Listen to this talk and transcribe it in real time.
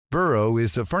Burrow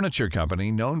is a furniture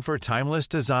company known for timeless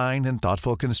design and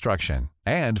thoughtful construction,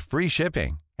 and free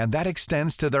shipping, and that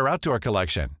extends to their outdoor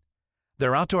collection.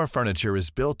 Their outdoor furniture is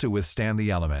built to withstand the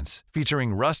elements,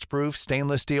 featuring rust-proof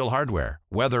stainless steel hardware,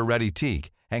 weather-ready teak,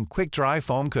 and quick-dry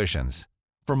foam cushions.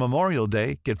 For Memorial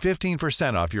Day, get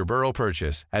 15% off your Burrow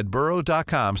purchase at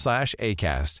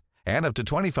burrow.com/ACAST, and up to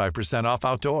 25% off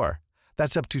outdoor.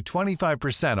 That's up to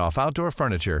 25% off outdoor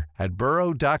furniture at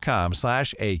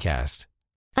burrow.com/ACAST.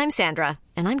 I'm Sandra,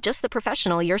 and I'm just the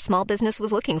professional your small business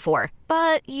was looking for.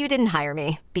 But you didn't hire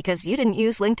me because you didn't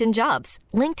use LinkedIn Jobs.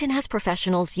 LinkedIn has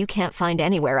professionals you can't find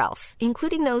anywhere else,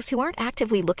 including those who aren't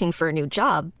actively looking for a new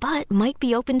job, but might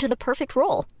be open to the perfect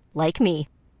role, like me.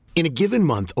 In a given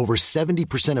month, over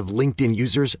 70% of LinkedIn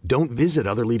users don't visit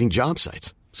other leading job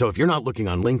sites. So if you're not looking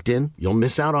on LinkedIn, you'll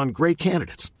miss out on great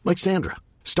candidates like Sandra.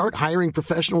 Start hiring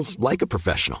professionals like a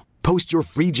professional. Post your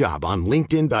free job on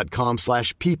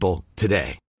linkedin.com/people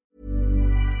today.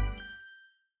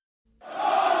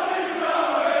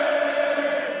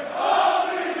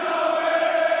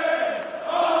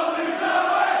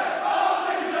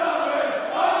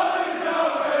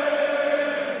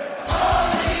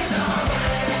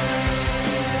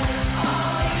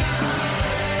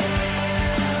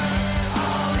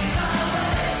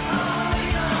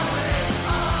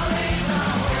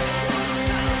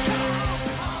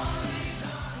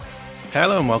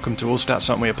 Hello and welcome to All Stats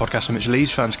Aren't We, a podcast in which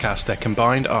Leeds fans cast their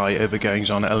combined eye over goings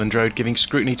on at Elland Road, giving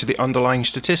scrutiny to the underlying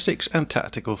statistics and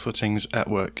tactical footings at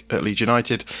work at Leeds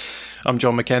United. I'm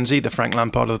John McKenzie, the Frank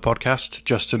Lampard of the podcast,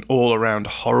 just an all-around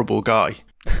horrible guy.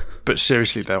 But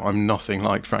seriously though, I'm nothing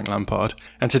like Frank Lampard.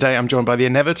 And today I'm joined by the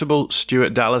inevitable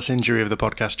Stuart Dallas injury of the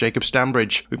podcast, Jacob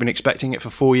Stambridge. We've been expecting it for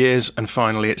 4 years and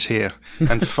finally it's here.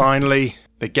 And finally,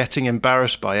 the getting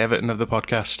embarrassed by Everton of the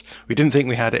podcast. We didn't think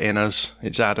we had it in us.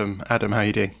 It's Adam. Adam, how are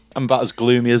you doing? I'm about as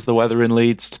gloomy as the weather in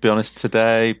Leeds, to be honest,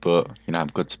 today. But, I'm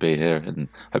good to be here and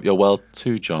hope you're well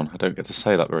too, John. I don't get to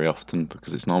say that very often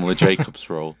because it's normally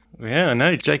Jacob's role. Yeah, I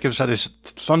know. Jacob's had his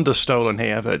thunder stolen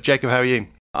here. But Jacob, how are you?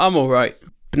 I'm all right.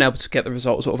 Been able to get the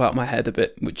results sort of out of my head a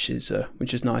bit, which is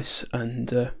nice.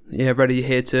 And, ready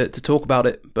here to talk about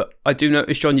it. But I do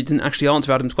notice, John, you didn't actually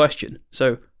answer Adam's question.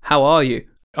 So how are you?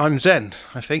 I'm zen,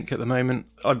 I think, at the moment.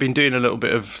 I've been doing a little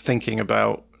bit of thinking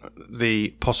about the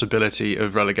possibility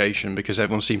of relegation because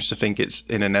everyone seems to think it's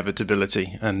an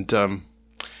inevitability. And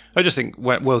I just think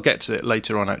we'll get to it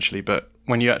later on, actually. But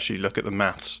when you actually look at the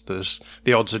maths,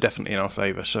 the odds are definitely in our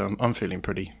favour. So I'm feeling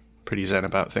pretty zen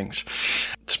about things.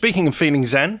 Speaking of feeling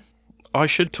zen, I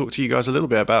should talk to you guys a little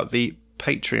bit about the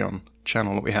Patreon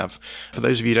channel that we have. For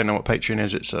those of you who don't know what Patreon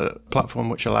is, it's a platform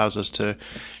which allows us to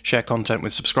share content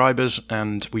with subscribers,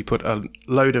 and we put a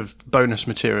load of bonus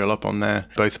material up on there,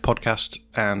 both podcast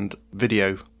and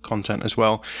video content as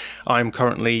well. I'm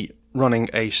currently running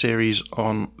a series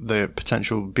on the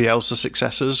potential Bielsa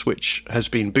successors, which has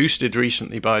been boosted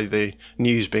recently by the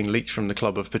news being leaked from the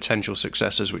club of potential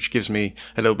successors, which gives me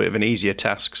a little bit of an easier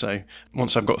task. So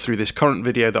once I've got through this current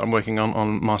video that I'm working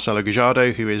on Marcelo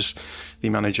Gallardo, who is the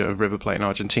manager of River Plate in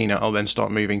Argentina, I'll then start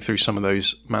moving through some of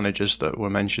those managers that were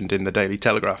mentioned in the Daily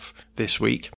Telegraph this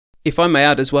week. If I may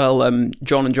add as well,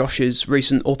 John and Josh's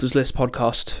recent Authors List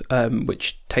podcast,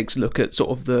 which takes a look at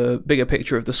sort of the bigger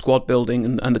picture of the squad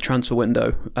building and the transfer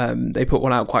window, they put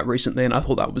one out quite recently, and I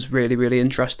thought that was really, really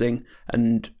interesting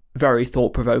and very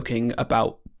thought-provoking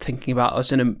about thinking about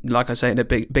us in a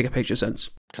bigger picture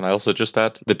sense. Can I also just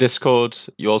add the Discord?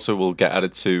 You also will get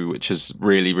added to, which has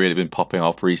really, really been popping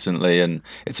off recently, and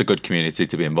it's a good community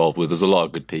to be involved with. There's a lot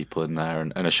of good people in there,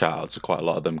 and a shout out to quite a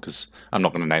lot of them because I'm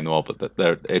not going to name them all, but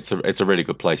it's a really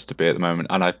good place to be at the moment.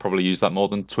 And I probably use that more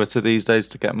than Twitter these days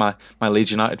to get my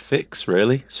Leeds United fix,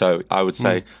 really. So I would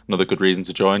say another good reason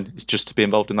to join is just to be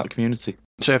involved in that community.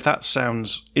 So if that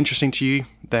sounds interesting to you,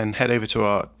 then head over to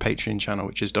our Patreon channel,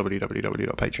 which is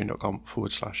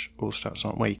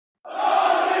www.patreon.com/allstatsaren'twe.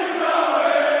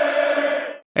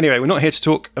 Anyway, we're not here to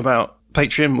talk about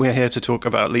Patreon. We're here to talk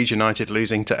about Leeds United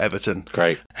losing to Everton.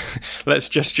 Great. Let's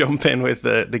just jump in with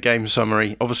the game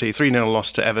summary. Obviously, 3-0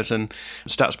 loss to Everton.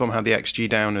 StatsBomb had the XG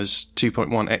down as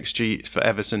 2.1 XG for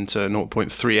Everton to 0.3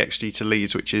 XG to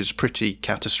Leeds, which is pretty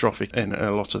catastrophic in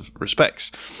a lot of respects.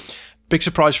 Big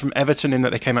surprise from Everton in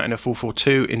that they came out in a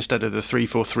 4-4-2 instead of the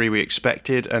 3-4-3 we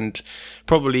expected, and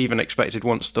probably even expected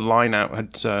once the line out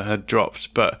had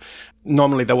dropped. But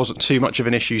normally there wasn't too much of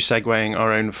an issue segueing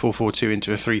our own 4-4-2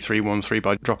 into a 3-3-1-3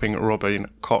 by dropping Robin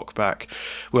Koch back.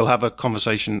 We'll have a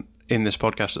conversation in this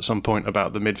podcast at some point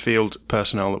about the midfield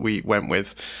personnel that we went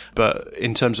with. But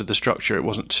in terms of the structure, it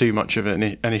wasn't too much of an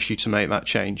issue to make that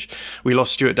change. We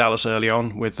lost Stuart Dallas early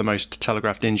on with the most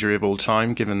telegraphed injury of all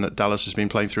time, given that Dallas has been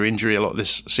playing through injury a lot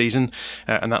this season.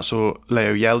 And that saw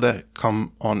Leo Yelde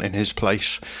come on in his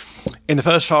place. In the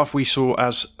first half, we saw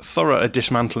as thorough a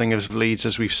dismantling of Leeds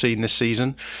as we've seen this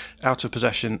season. Out of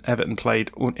possession, Everton played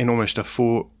in almost a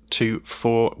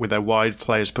 4-2-4 with their wide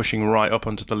players pushing right up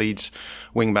onto the Leeds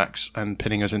wing-backs and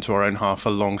pinning us into our own half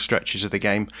for long stretches of the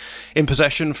game. In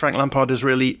possession, Frank Lampard has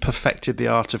really perfected the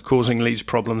art of causing Leeds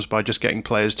problems by just getting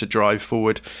players to drive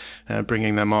forward,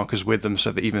 bringing their markers with them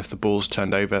so that even if the ball's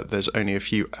turned over, there's only a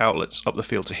few outlets up the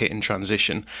field to hit in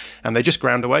transition. And they just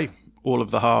ground away all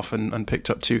of the half and picked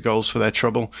up 2 goals for their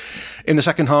trouble. In the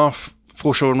second half,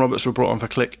 Forshaw and Roberts were brought on for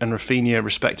Klich and Rafinha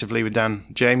respectively, with Dan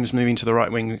James moving to the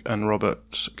right wing and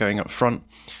Roberts going up front.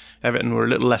 Everton were a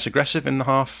little less aggressive in the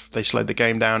half. They slowed the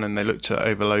game down and they looked to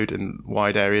overload in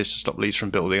wide areas to stop Leeds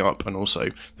from building up, and also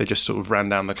they just sort of ran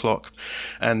down the clock.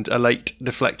 And a late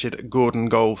deflected Gordon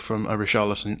goal from a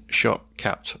Richarlison shot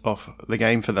capped off the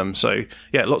game for them. So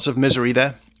yeah, lots of misery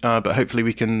there. But hopefully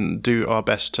we can do our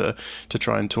best to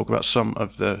try and talk about some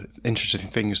of the interesting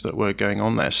things that were going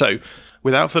on there. So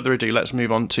without further ado, let's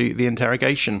move on to the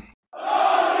interrogation.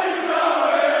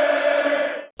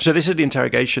 So this is the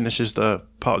interrogation. This is the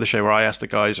part of the show where I ask the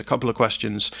guys a couple of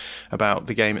questions about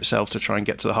the game itself to try and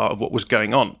get to the heart of what was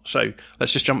going on. So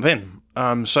let's just jump in.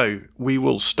 So we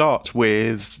will start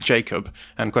with Jacob.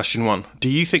 And question 1, do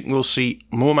you think we'll see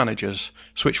more managers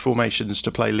switch formations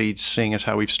to play Leeds, seeing as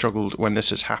how we've struggled when this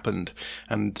has happened?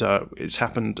 And it's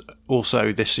happened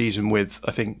also this season with,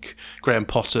 I think, Graham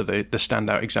Potter, the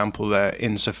standout example there,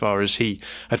 insofar as he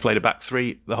had played a back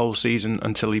 3 the whole season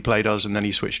until he played us, and then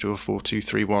he switched to a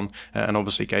 4-2-3-1 and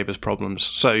obviously gave us problems.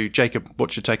 So Jacob,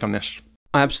 what's your take on this?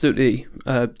 I absolutely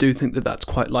do think that that's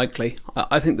quite likely.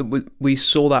 I think that we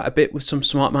saw that a bit with some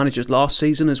smart managers last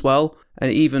season as well,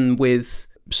 and even with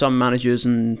some managers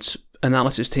and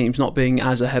analysis teams not being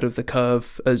as ahead of the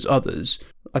curve as others,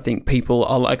 I think people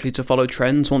are likely to follow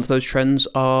trends once those trends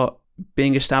are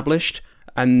being established.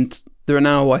 And there are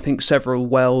now, I think, several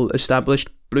well-established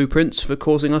blueprints for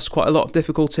causing us quite a lot of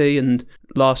difficulty, and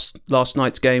last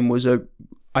night's game was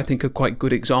I think a quite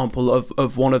good example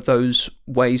of one of those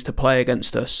ways to play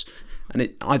against us.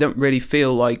 And I don't really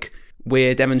feel like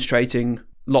we're demonstrating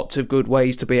lots of good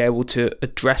ways to be able to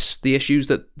address the issues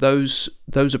that those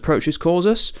approaches cause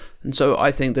us. And so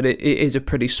I think that it is a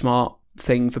pretty smart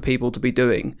thing for people to be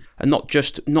doing, and not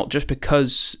just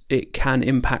because it can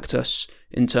impact us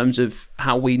in terms of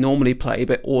how we normally play,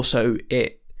 but also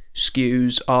it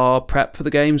skews our prep for the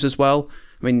games as well.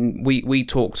 I mean, we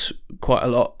talked quite a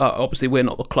lot, obviously we're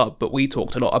not the club, but we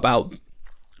talked a lot about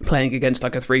playing against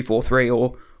like a 3-4-3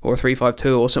 or a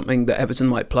 3-5-2 or something that Everton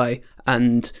might play,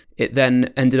 and it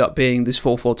then ended up being this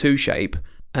 4-4-2 shape.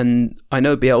 And I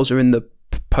know Bielsa in the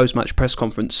post-match press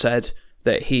conference said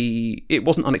that it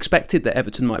wasn't unexpected that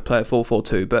Everton might play a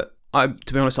 4-4-2, but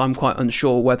to be honest, I'm quite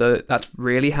unsure whether that's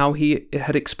really how he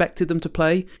had expected them to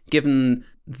play, given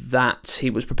that he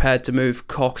was prepared to move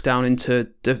Koch down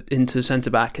into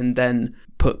centre-back and then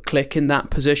put Klich in that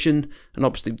position. And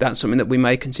obviously that's something that we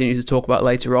may continue to talk about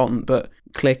later on, but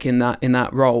Klich in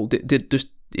that role it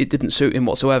didn't suit him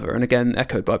whatsoever, and again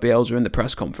echoed by Bielsa in the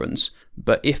press conference.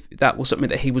 But if that was something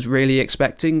that he was really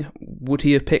expecting, would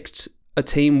he have picked a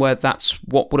team where that's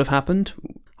what would have happened?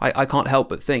 I can't help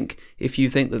but think, if you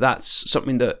think that that's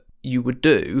something that you would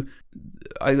do,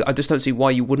 I just don't see why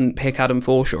you wouldn't pick Adam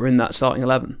Forshaw in that starting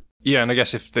 11. Yeah, and I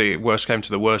guess if the worst came to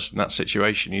the worst in that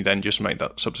situation, you then just make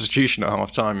that substitution at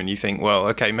half-time and you think, well,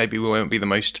 okay, maybe we won't be the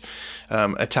most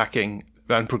attacking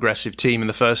and progressive team in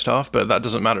the first half, but that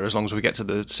doesn't matter as long as we get to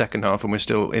the second half and we're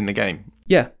still in the game.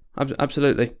 Yeah,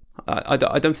 absolutely. I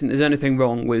don't think there's anything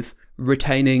wrong with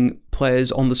retaining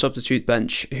players on the substitute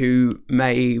bench who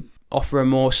may offer a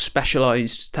more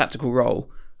specialised tactical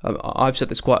role. I've said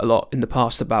this quite a lot in the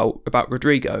past about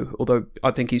Rodrigo, although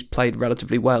I think he's played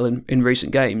relatively well in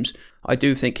recent games. I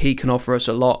do think he can offer us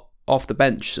a lot off the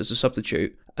bench as a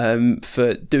substitute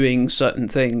for doing certain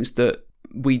things that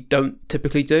we don't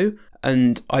typically do.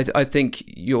 And I think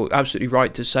you're absolutely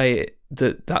right to say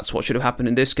that's what should have happened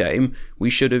in this game. We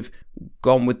should have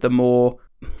gone with the more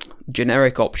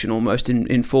generic option almost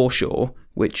in Forshaw,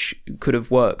 which could have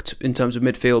worked in terms of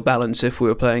midfield balance if we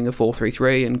were playing a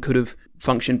 4-3-3, and could have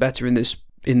functioned better in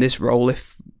this role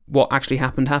if what actually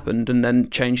happened, and then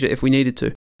changed it if we needed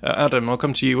to. Adam, I'll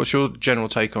come to you. What's your general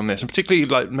take on this, and particularly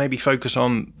like maybe focus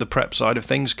on the prep side of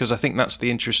things, because I think that's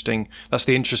the interesting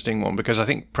one. Because I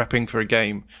think prepping for a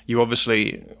game, we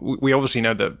obviously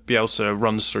know that Bielsa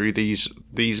runs through these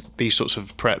sorts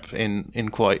of prep in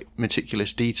quite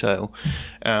meticulous detail,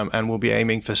 and will be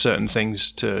aiming for certain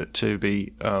things to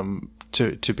be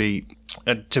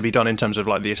done in terms of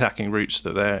like the attacking routes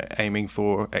that they're aiming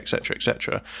for, etc.,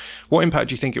 etc. What impact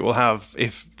do you think it will have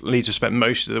if Leeds have spent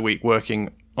most of the week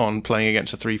working on playing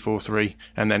against a 3-4-3,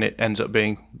 and then it ends up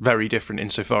being very different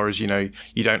insofar as, you know,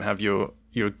 you don't have your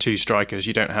two strikers,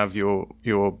 you don't have your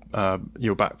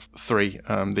back three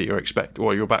that you expect,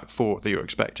 or your back four that you're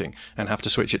expecting, and have to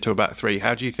switch it to a back three?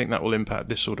 How do you think that will impact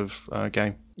this sort of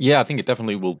game? Yeah, I think it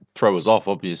definitely will throw us off.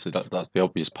 Obviously, that's the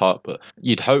obvious part. But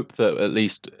you'd hope that at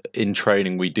least in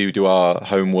training we do our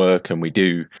homework, and we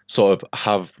do sort of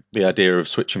have the idea of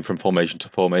switching from formation to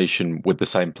formation with the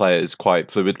same players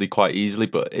quite fluidly, quite easily.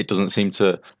 But it doesn't seem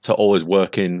to always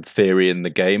work in theory in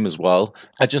the game as well.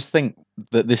 I just think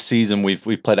that this season we've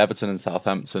played Everton and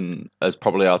Southampton as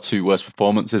probably our two worst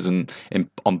performances, and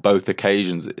on both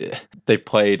occasions they've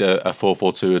played a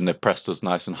 4-4-2 and they've pressed us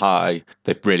nice and high.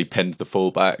 They've really pinned the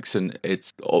fullbacks, and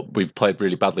we've played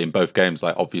really badly in both games,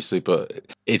 like obviously, but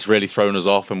it's really thrown us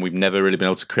off, and we've never really been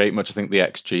able to create much. I think the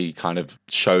XG kind of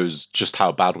shows just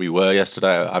how bad we were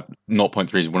yesterday.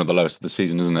 0.3 is one of the lowest of the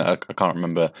season, isn't it? I can't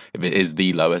remember if it is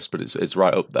the lowest, but it's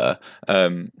right up there.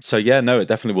 So yeah, no, it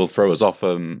definitely will throw us off,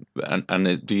 and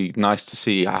it'd be nice to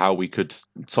see how we could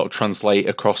sort of translate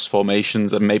across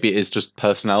formations. And maybe it is just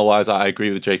personnel wise. I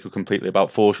agree with Jacob completely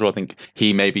about Forshaw. I think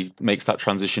he maybe makes that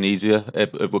transition easier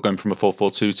if we're going from a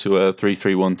 4-4-2 to a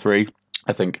 3-3-1-3.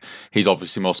 I think he's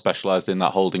obviously more specialised in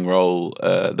that holding role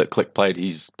that Klich played.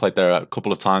 He's played there a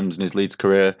couple of times in his Leeds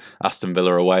career. Aston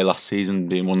Villa away last season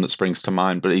being one that springs to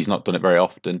mind, but he's not done it very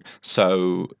often.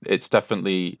 So it's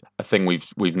definitely a thing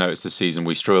we've noticed this season.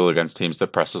 We struggle against teams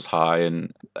that press us high,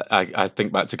 and I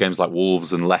think back to games like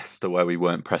Wolves and Leicester where we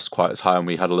weren't pressed quite as high and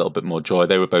we had a little bit more joy.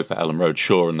 They were both at Ellen Road,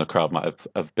 sure, and the crowd might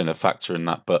have been a factor in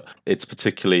that, but it's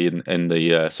particularly in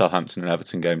the Southampton and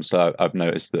Everton games that I've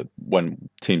noticed that when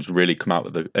teams really come out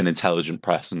with an intelligent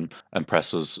press and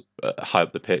press us high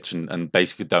up the pitch and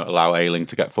basically don't allow Ayling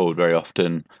to get forward very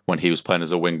often when he was playing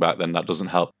as a wing back, then that doesn't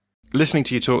help. Listening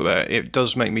to you talk there, it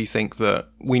does make me think that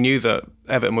we knew that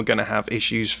Everton were going to have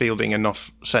issues fielding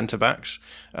enough centre backs,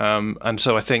 and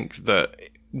so I think that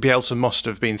Bielsa must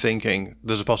have been thinking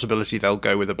there's a possibility they'll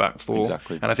go with a back four.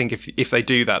 Exactly. And I think if they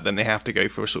do that, then they have to go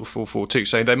for a sort of 4-4-2.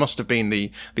 So there must have been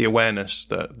the awareness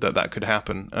that could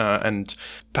happen. And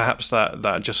perhaps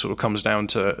that just sort of comes down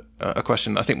to a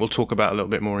question I think we'll talk about a little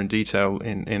bit more in detail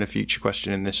in a future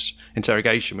question in this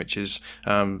interrogation, which is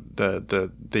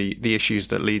the issues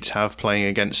that Leeds have playing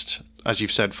against, as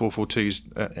you've said,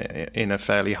 4-4-2s in a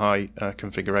fairly high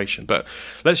configuration. But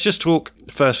let's just talk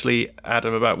firstly,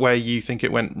 Adam, about where you think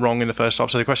it went wrong in the first half.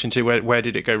 So the question too, where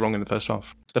did it go wrong in the first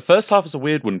half? The first half is a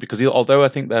weird one because although I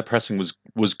think their pressing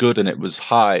was good and it was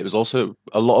high, it was also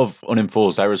a lot of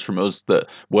unenforced errors from us that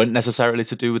weren't necessarily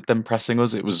to do with them pressing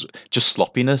us. It was just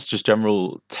sloppiness, just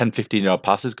general 10, 15-yard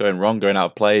passes going wrong, going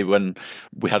out of play when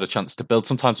we had a chance to build.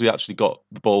 Sometimes we actually got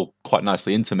the ball quite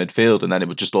nicely into midfield and then it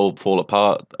would just all fall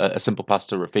apart. A simple pass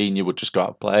to Rafinha would just go out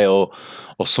of play or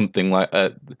something like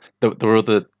that. There were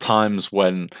other times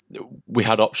when we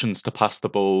had options to pass the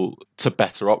ball to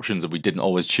better options and we didn't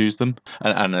always choose them.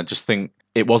 And I just think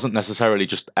it wasn't necessarily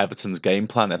just Everton's game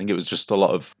plan. I think it was just a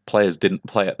lot of players didn't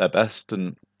play at their best.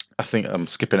 And I think I'm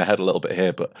skipping ahead a little bit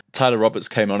here, but Tyler Roberts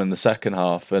came on in the second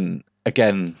half and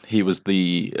again, he was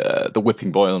the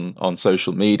whipping boy on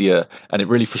social media, and it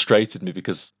really frustrated me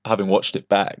because having watched it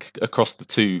back across the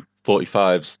two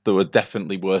 45s, there were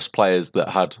definitely worse players that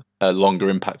had a longer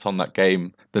impact on that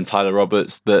game than Tyler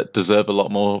Roberts that deserve a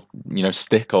lot more,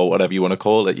 stick or whatever you want to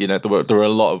call it. There were a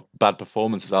lot of bad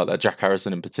performances out there. Jack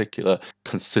Harrison in particular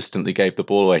consistently gave the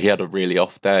ball away. He had a really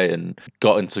off day and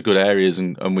got into good areas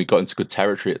and we got into good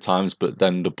territory at times, but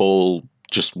then the ball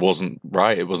just wasn't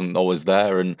right. It wasn't always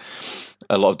there, and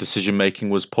a lot of decision making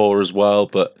was poor as well.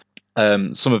 But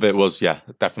some of it was,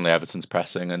 definitely Everton's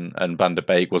pressing, and Van der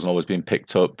Beek wasn't always being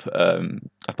picked up.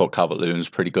 I thought Calvert-Lewin was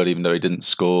pretty good, even though he didn't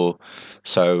score.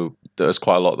 So there was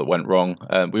quite a lot that went wrong.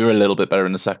 We were a little bit better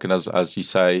in the second, as you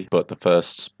say, but the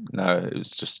first, no, it was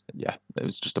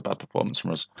just a bad performance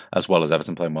from us, as well as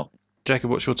Everton playing well. Jacob,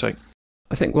 what's your take?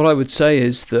 I think what I would say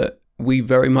is that we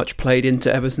very much played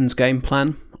into Everton's game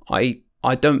plan.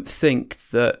 I don't think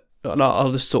that, and I'll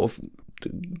just sort of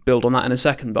build on that in a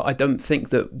second, but I don't think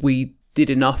that we did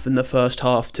enough in the first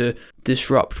half to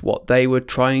disrupt what they were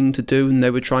trying to do and they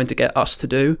were trying to get us to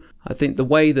do. I think the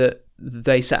way that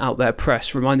they set out their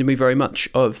press reminded me very much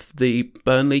of the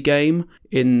Burnley game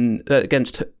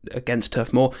against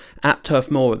Turf Moor, at Turf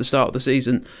Moor at the start of the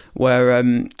season, where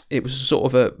it was sort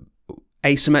of a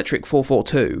asymmetric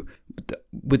 4-4-2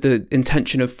 with the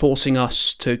intention of forcing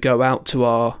us to go out to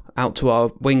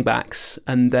our wing backs,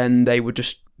 and then they would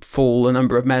just fall a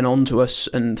number of men onto us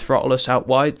and throttle us out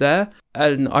wide there.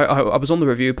 And I was on the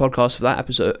review podcast for that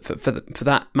episode for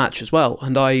that match as well,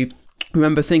 and I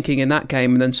remember thinking in that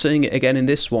game and then seeing it again in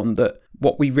this one that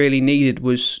what we really needed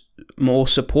was more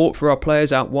support for our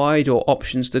players out wide, or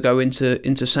options to go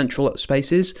into central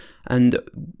spaces, and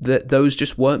that those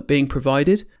just weren't being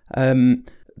provided.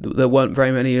 There weren't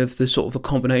very many of the sort of the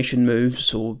combination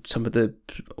moves or some of the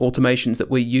automations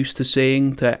that we're used to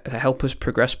seeing to help us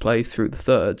progress play through the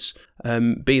thirds,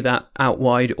 be that out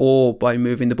wide or by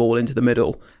moving the ball into the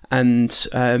middle. And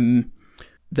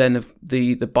then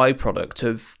the byproduct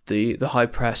of the high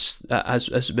press, as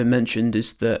has been mentioned,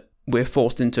 is that we're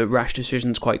forced into rash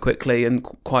decisions quite quickly, and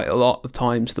quite a lot of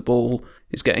times the ball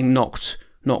is getting knocked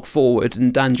forward,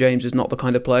 and Dan James is not the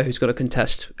kind of player who's going to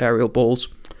contest aerial balls.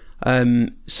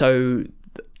 So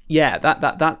yeah,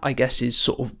 that I guess is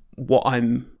sort of what I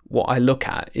look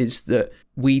at, is that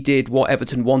we did what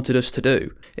Everton wanted us to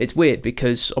do. It's weird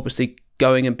because obviously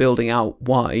going and building out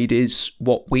wide is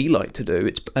what we like to do.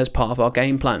 It's as part of our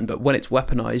game plan, but when it's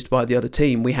weaponized by the other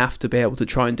team, we have to be able to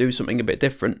try and do something a bit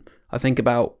different. I think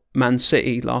about Man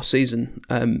City last season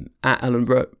at Ellen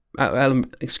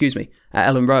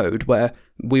Road, where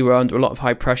we were under a lot of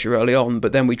high pressure early on,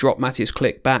 but then we dropped Matthias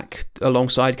Klich back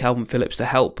alongside Calvin Phillips to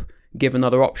help give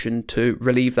another option to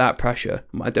relieve that pressure.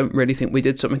 I don't really think we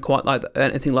did something quite like that,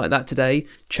 anything like that today.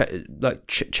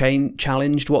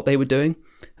 Challenged what they were doing,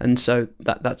 and so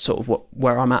that's sort of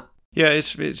where I'm at. Yeah,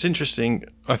 it's interesting.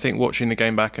 I think watching the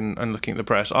game back and looking at the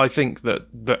press, I think that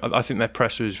their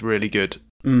press was really good.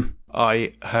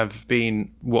 I have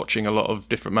been watching a lot of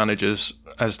different managers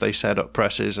as they set up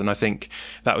presses, and I think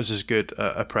that was as good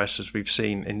a press as we've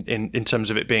seen in terms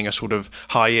of it being a sort of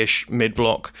high-ish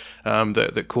mid-block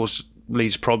that caused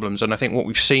Leeds problems. And I think what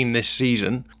we've seen this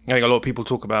season, I think a lot of people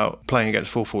talk about playing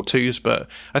against 4-4-2s, but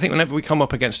I think whenever we come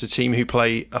up against a team who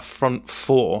play a front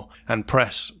four and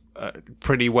press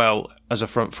pretty well as a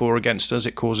front four against us,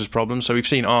 it causes problems. So we've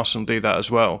seen Arsenal do that as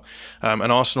well,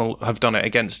 and Arsenal have done it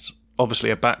against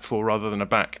obviously a back four rather than a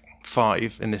back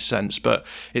five in this sense, but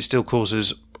it still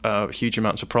causes huge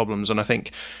amounts of problems. And I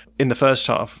think in the first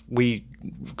half we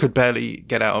could barely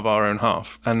get out of our own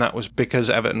half, and that was because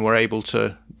Everton were able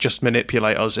to just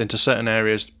manipulate us into certain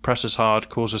areas, press us hard,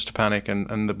 cause us to panic,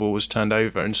 and the ball was turned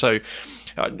over. And so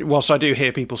whilst I do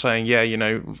hear people saying, yeah, you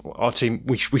know, our team,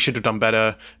 we should have done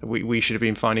better, we should have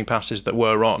been finding passes that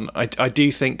were on, I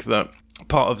do think that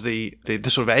part of the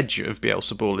sort of edge of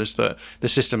Bielsa ball is that the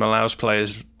system allows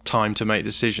players time to make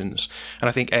decisions. And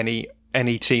I think any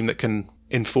team that can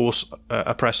enforce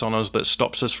a press on us that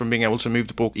stops us from being able to move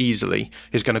the ball easily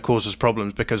is going to cause us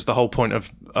problems, because the whole point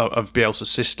of Bielsa's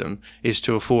system is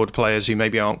to afford players who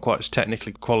maybe aren't quite as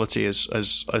technically quality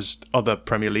as other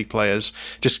Premier League players,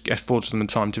 just affords them the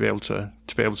time to be able to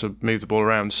move the ball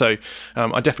around. So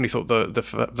I definitely thought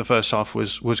the first half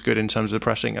was good in terms of the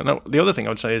pressing. And the other thing I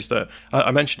would say is that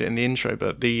I mentioned it in the intro,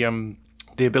 but the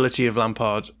ability of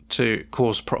Lampard to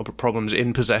cause problems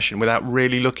in possession without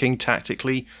really looking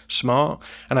tactically smart.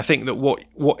 And I think that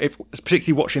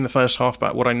particularly watching the first half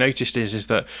back, what I noticed is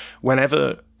that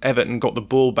whenever Everton got the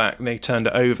ball back and they turned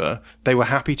it over, they were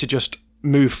happy to just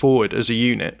move forward as a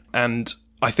unit. And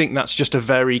I think that's just a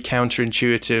very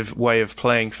counterintuitive way of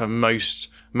playing for most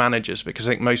managers, because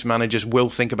I think most managers will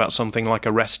think about something like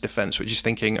a rest defense, which is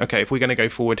thinking, okay, if we're going to go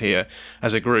forward here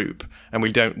as a group and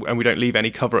we don't leave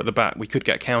any cover at the back, we could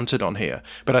get countered on here.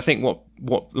 But I think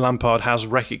what Lampard has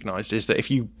recognised is that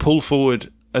if you pull forward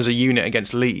as a unit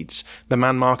against Leeds, the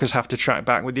man markers have to track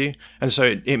back with you, and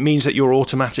so it means that you're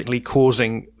automatically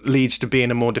causing Leeds to be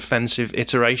in a more defensive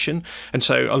iteration. And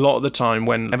so a lot of the time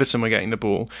when Everton were getting the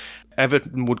ball,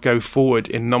 Everton would go forward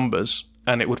in numbers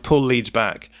and it would pull Leeds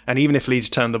back. And even if Leeds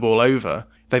turned the ball over,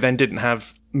 they then didn't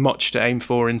have much to aim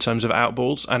for in terms of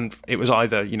outballs. And it was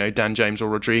either, you know, Dan James or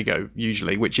Rodrigo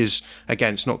usually, which is,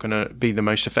 again, it's not going to be the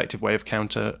most effective way of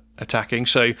counter-attacking.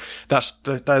 So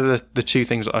they're the two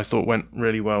things that I thought went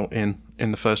really well in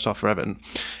the first half for Everton.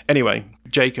 Anyway,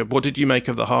 Jacob, what did you make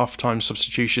of the half-time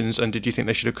substitutions, and did you think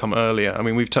they should have come earlier? I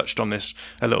mean, we've touched on this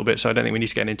a little bit, so I don't think we need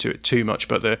to get into it too much,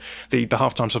 but the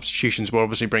half-time substitutions were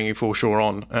obviously bringing Forshaw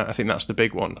on. I think that's the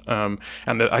big one.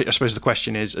 I suppose the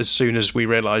question is, as soon as we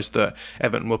realised that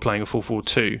Everton were playing a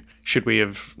 4-4-2, should we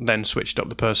have then switched up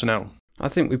the personnel? I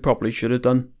think we probably should have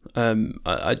done.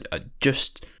 But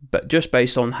just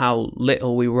based on how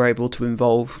little we were able to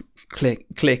involve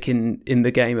Klich in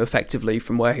the game effectively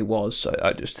from where he was,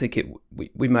 I just think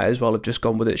we may as well have just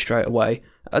gone with it straight away.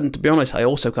 And to be honest, I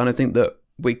also kind of think that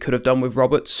we could have done with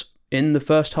Roberts in the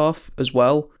first half as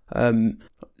well.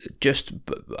 Just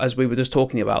as we were just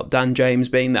talking about, Dan James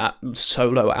being that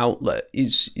solo outlet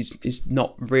is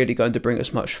not really going to bring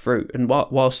us much fruit. And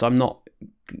whilst I'm not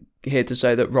here to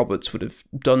say that Roberts would have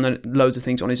done loads of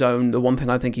things on his own, the one thing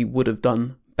I think he would have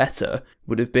done better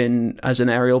would have been as an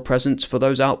aerial presence for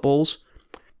those out balls.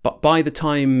 But by the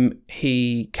time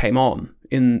he came on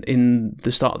in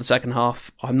the start of the second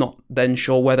half, I'm not then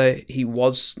sure whether he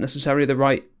was necessarily the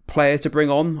right player to bring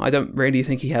on. I don't really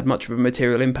think he had much of a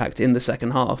material impact in the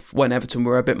second half when Everton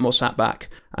were a bit more sat back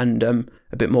and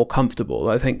a bit more comfortable.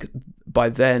 I think by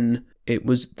then it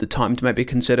was the time to maybe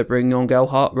consider bringing on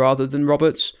Gelhardt rather than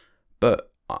Roberts.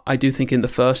 But I do think in the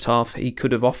first half he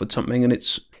could have offered something, and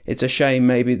it's a shame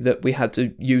maybe that we had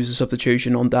to use a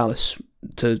substitution on Dallas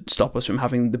to stop us from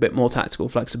having the bit more tactical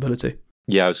flexibility.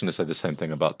 Yeah, I was going to say the same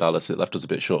thing about Dallas. It left us a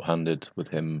bit short-handed with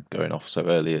him going off so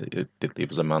early. It did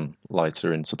leave us a man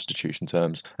lighter in substitution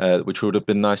terms, which would have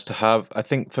been nice to have. I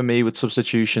think for me with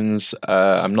substitutions,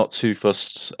 I'm not too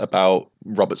fussed about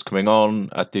Roberts coming on.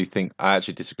 I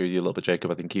actually disagree with you a little bit,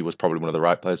 Jacob. I think he was probably one of the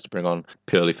right players to bring on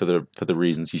purely for the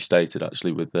reasons you stated,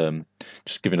 actually, with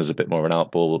just giving us a bit more of an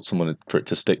outball, someone for it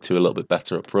to stick to a little bit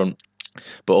better up front.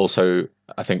 But also,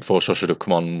 I think Forshaw should have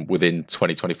come on within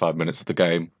 20-25 minutes of the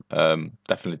game.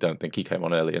 Definitely don't think he came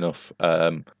on early enough.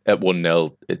 At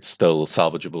 1-0, it's still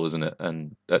salvageable, isn't it?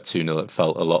 And at 2-0, it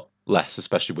felt a lot less,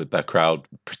 especially with their crowd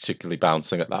particularly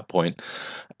bouncing at that point.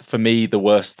 For me, the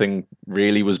worst thing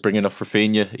really was bringing off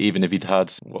Rafinha, even if he'd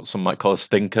had what some might call a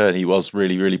stinker, and he was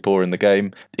really, really poor in the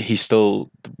game. He's still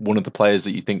one of the players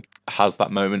that you think has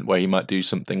that moment where he might do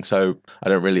something. So I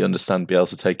don't really understand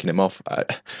Bielsa taking him off.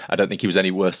 I don't think he was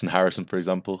any worse than Harrison, for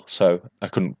example. So I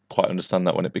couldn't quite understand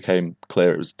that when it became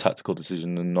clear it was a tactical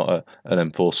decision and not an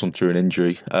enforced one through an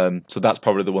injury. So that's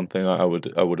probably the one thing I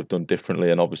would have done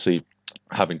differently. And obviously,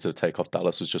 having to take off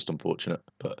Dallas was just unfortunate.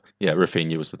 But yeah,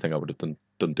 Rafinha was the thing I would have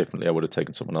done differently. I would have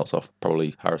taken someone else off,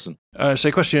 probably Harrison.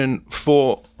 So question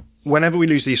for whenever we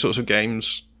lose these sorts of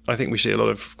games, I think we see a lot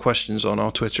of questions on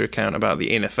our Twitter account about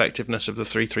the ineffectiveness of the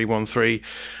 3-3-1-3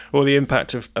 or the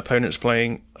impact of opponents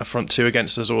playing a front two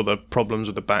against us or the problems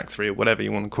with the back three or whatever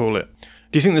you want to call it.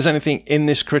 Do you think there's anything in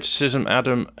this criticism,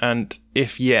 Adam? And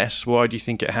if yes, why do you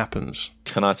think it happens?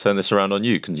 Can I turn this around on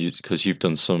you? Because you've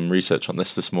done some research on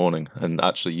this morning, and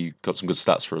actually you got some good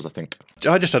stats for us, I think.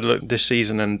 I just had a look this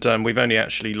season, and we've only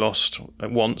actually lost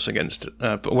once against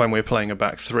when we're playing a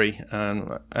back three,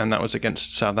 and that was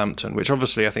against Southampton. Which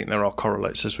obviously I think there are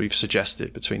correlates, as we've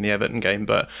suggested, between the Everton game.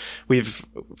 But we've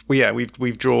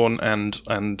drawn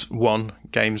and won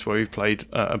games where we've played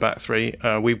a back three.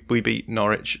 We beat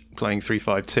Norwich playing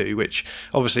 3-5-2, which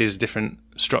obviously is a different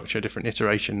structure, different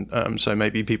iteration, so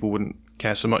maybe people wouldn't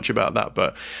care so much about that.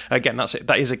 But again,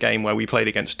 that is a game where we played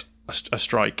against a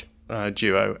strike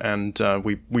duo, and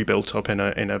we built up in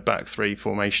a back three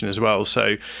formation as well.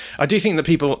 So I do think that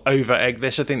people over egg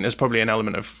this. I think there's probably an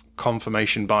element of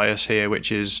confirmation bias here,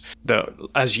 which is that,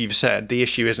 as you've said, the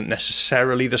issue isn't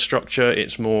necessarily the structure,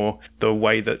 it's more the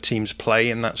way that teams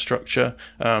play in that structure.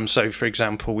 So for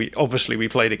example, we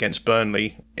played against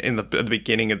Burnley at the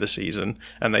beginning of the season,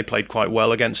 and they played quite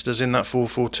well against us in that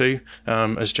 4-4-2,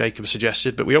 as Jacob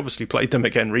suggested, but we obviously played them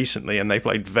again recently and they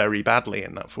played very badly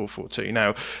in that 4-4-2.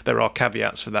 Now, there are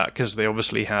caveats for that because they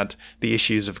obviously had the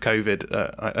issues of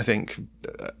COVID. I think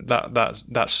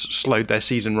that's slowed their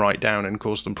season right down and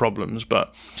caused them problems.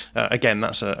 But again,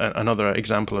 that's another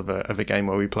example of a game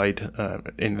where we played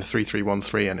in the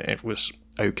 3-3-1-3 and it was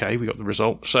okay. We got the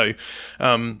result. So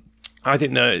I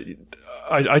think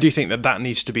I do think that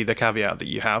needs to be the caveat that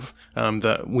you have,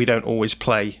 that we don't always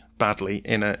play badly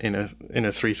in a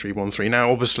 3-3-1-3.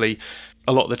 Now, obviously,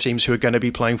 a lot of the teams who are going to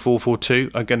be playing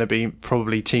 4-4-2 are going to be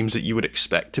probably teams that you would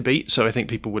expect to beat. So I think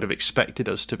people would have expected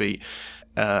us to beat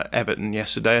Everton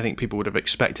yesterday. I think people would have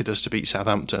expected us to beat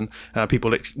Southampton.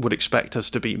 People would expect us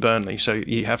to beat Burnley. So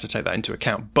you have to take that into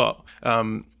account. But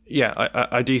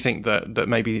I do think that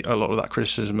maybe a lot of that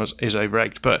criticism is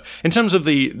over-egged. But in terms of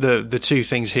the two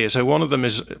things here, so one of them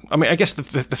is, I mean, I guess the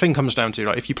thing comes down to,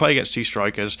 right, if you play against two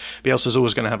strikers, Bielsa's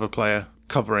always going to have a player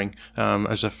covering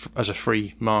as a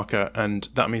free marker, and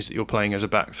that means that you're playing as a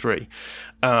back three.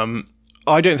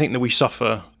 I don't think that we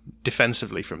suffer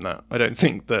defensively from that. I don't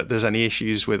think that there's any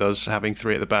issues with us having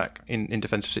three at the back in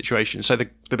defensive situations. So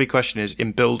the big question is,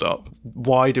 in build-up,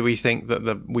 why do we think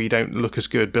that we don't look as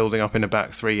good building up in a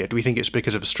back three? Do we think it's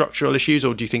because of structural issues,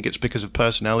 or do you think it's because of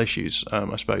personnel issues,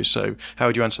 I suppose? So how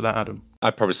would you answer that, Adam?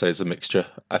 I'd probably say it's a mixture.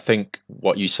 I think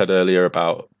what you said earlier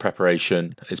about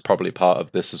preparation is probably part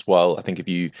of this as well. I think if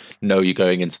you know you're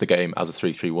going into the game as a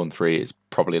 3-3-1-3, it's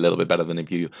probably a little bit better than if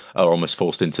you are almost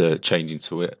forced into changing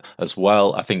to it as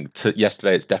well. I think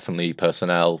yesterday it's definitely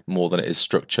personnel more than it is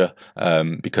structure,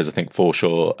 because I think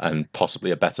Forshaw and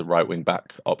possibly a better right wing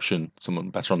back option,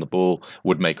 someone better on the ball,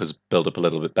 would make us build up a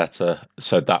little bit better.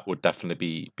 So that would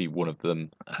definitely be one of them.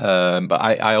 But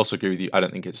I also agree with you. I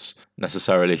don't think it's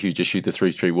necessarily a huge issue, the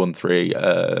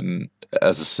 3-3-1-3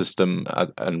 as a system,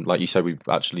 and like you said, we've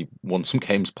actually won some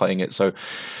games playing it. So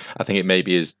I think it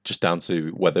maybe is just down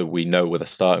to whether we know whether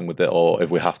starting with it or if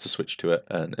we have to switch to it.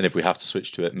 And if we have to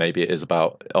switch to it, maybe it is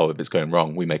about, if it's going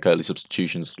wrong, we make early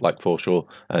substitutions like Forshaw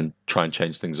and try and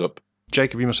change things up.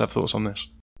 Jacob, you must have thoughts on this.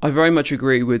 I very much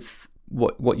agree with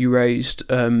what you raised,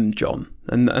 John,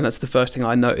 and that's the first thing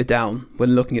I noted down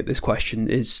when looking at this question,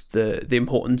 is the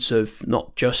importance of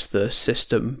not just the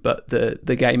system but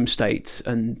the game state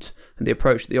and the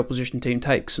approach that the opposition team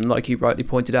takes. And like you rightly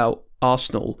pointed out,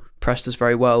 Arsenal pressed us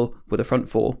very well with a front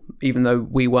four, even though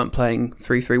we weren't playing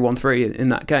 3-3-1-3 in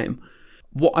that game.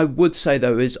 What I would say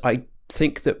though is I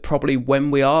think that probably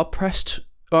when we are pressed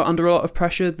or under a lot of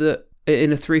pressure, that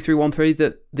in a 3-3-1-3,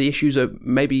 that the issues are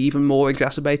maybe even more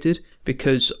exacerbated,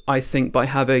 because I think by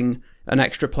having an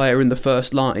extra player in the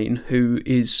first line who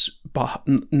is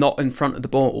not in front of the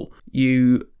ball,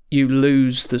 you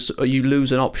lose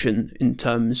an option in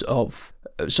terms of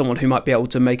someone who might be able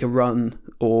to make a run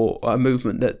or a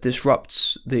movement that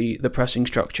disrupts the pressing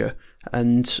structure,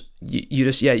 and you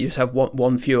just have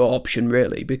one fewer option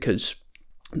really, because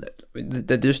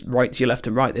they're just right to your left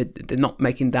and right. They're not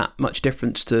making that much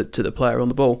difference to the player on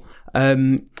the ball.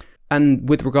 And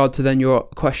with regard to then your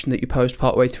question that you posed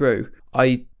partway through,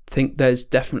 I think there's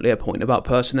definitely a point about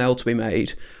personnel to be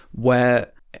made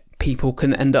where people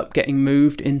can end up getting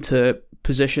moved into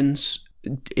positions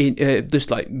in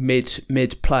just like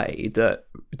mid play that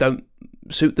don't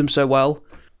suit them so well.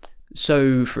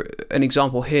 So for an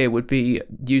example here would be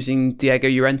using Diego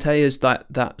Llorente as that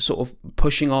sort of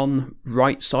pushing on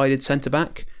right-sided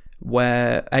centre-back,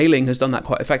 where Ayling has done that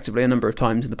quite effectively a number of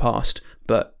times in the past,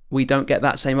 but we don't get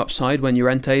that same upside when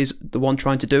Llorente is the one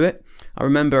trying to do it. I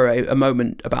remember a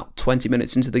moment about 20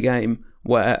 minutes into the game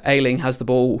where Ayling has the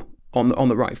ball on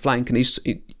the right flank, and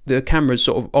the camera's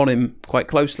sort of on him quite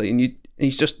closely, and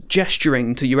he's just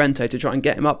gesturing to Llorente to try and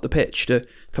get him up the pitch to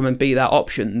come and be that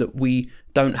option that we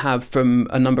don't have from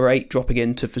a number 8 dropping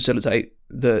in to facilitate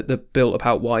the build-up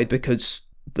out wide, because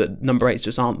the number 8s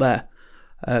just aren't there.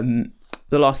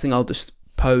 The last thing I'll just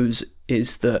pose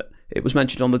is that it was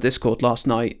mentioned on the Discord last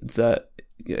night that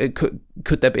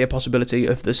could there be a possibility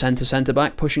of the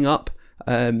centre-back pushing up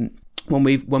when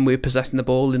we're possessing the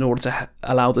ball in order to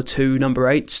allow the two number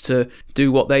 8s to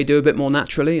do what they do a bit more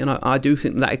naturally, and I do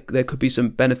think that there could be some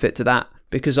benefit to that,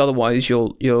 because otherwise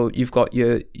you've got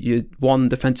your one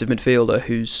defensive midfielder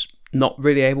who's not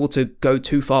really able to go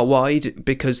too far wide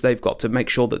because they've got to make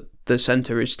sure that the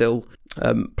centre is still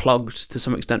plugged to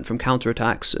some extent from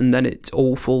counter-attacks, and then it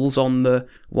all falls on the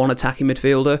one attacking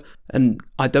midfielder. And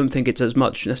I don't think it's as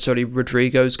much necessarily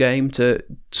Rodrigo's game to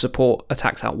support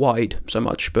attacks out wide so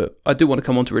much, but I do want to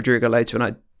come on to Rodrigo later, and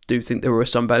I do think there were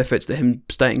some benefits to him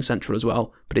staying central as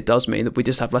well, but it does mean that we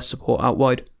just have less support out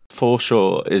wide.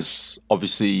 Forshaw is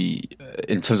obviously,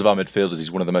 in terms of our midfielders,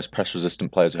 he's one of the most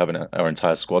press-resistant players we have in our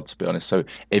entire squad, to be honest. So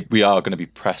if we are going to be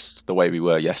pressed the way we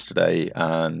were yesterday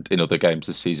and in other games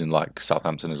this season, like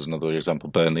Southampton is another example,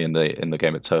 Burnley in the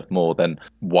game at Turf Moor, then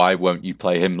why won't you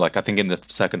play him? Like, I think in the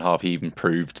second half he even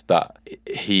proved that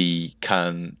he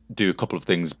can do a couple of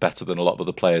things better than a lot of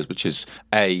other players, which is,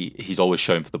 A, he's always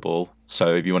shown for the ball.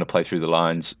 So if you want to play through the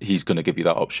lines, he's going to give you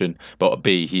that option. But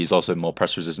B, he's also more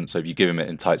press resistant. So if you give him it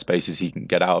in tight spaces, he can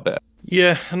get out of it.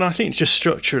 Yeah, and I think just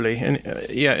structurally, and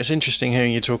it's interesting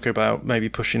hearing you talk about maybe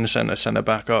pushing the centre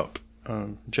back up,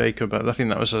 Jacob. I think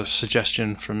that was a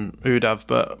suggestion from Udav.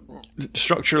 But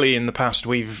structurally, in the past,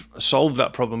 we've solved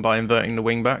that problem by inverting the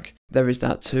wing back. There is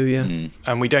that too, yeah.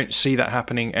 And we don't see that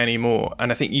happening anymore. And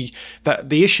I think that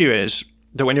the issue is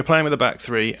that when you're playing with a back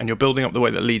three and you're building up the way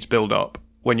that Leeds build up,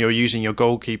 when you're using your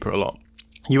goalkeeper a lot,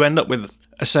 you end up with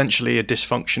essentially a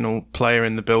dysfunctional player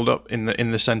in the build-up in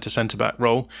the centre-back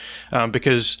role,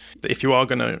 because if you are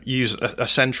going to use a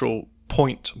central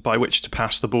point by which to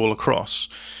pass the ball across,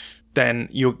 then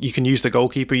you can use the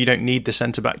goalkeeper. You don't need the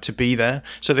centre back to be there.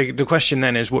 So the question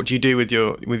then is, what do you do with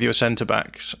your centre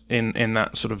backs in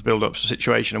that sort of build up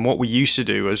situation? And what we used to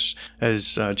do, as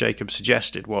Jacob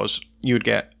suggested, was you would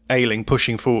get Ayling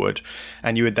pushing forward,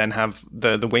 and you would then have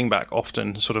the wing back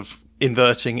often sort of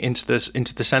inverting into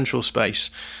the central space,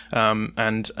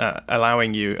 and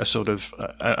allowing you a sort of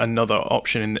another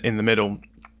option in the middle.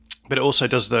 But it also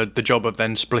does the job of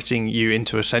then splitting you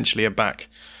into essentially a back.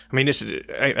 I mean, it's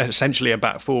essentially a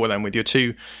back four then, with your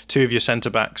two of your centre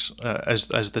backs as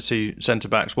the two centre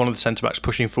backs. One of the centre backs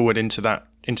pushing forward into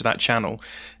that channel,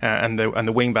 and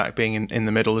the wing back being in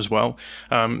the middle as well.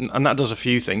 And that does a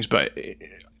few things, but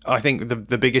I think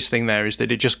the biggest thing there is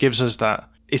that it just gives us that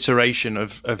iteration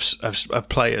of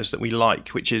players that we like,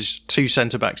 which is two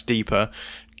centre backs deeper,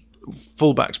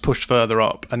 fullbacks pushed further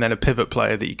up, and then a pivot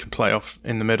player that you can play off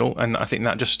in the middle. And I think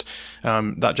that just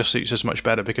suits us much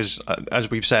better, because as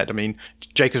we've said, I mean,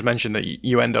 Jacob's mentioned that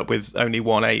you end up with only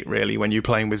 1-8 really when you're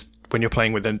playing with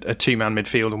a two-man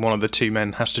midfield and one of the two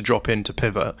men has to drop in to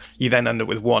pivot. You then end up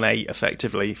with 1-8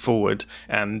 effectively forward.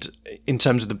 And in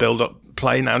terms of the build-up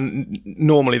play, now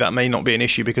normally that may not be an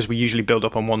issue because we usually build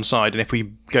up on one side, and if we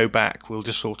go back we'll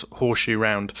just sort of horseshoe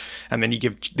round, and then you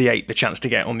give the 8 the chance to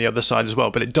get on the other side as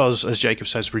well. But it does, as Jacob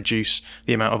says, reduce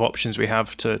the amount of options we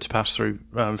have to pass through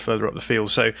further up the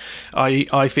field. So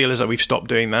I feel as though we've stopped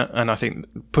doing that, and I think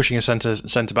pushing a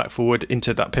centre back forward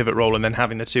into that pivot role and then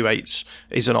having the 2 8s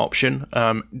is an option.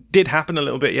 Did happen a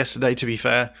little bit yesterday, to be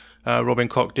fair. Robin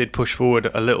Koch did push forward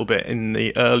a little bit in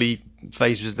the early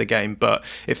phases of the game, but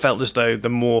it felt as though the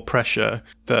more pressure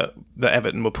that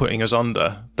Everton were putting us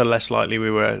under, the less likely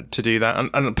we were to do that.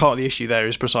 And part of the issue there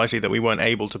is precisely that we weren't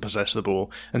able to possess the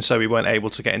ball, and so we weren't able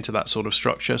to get into that sort of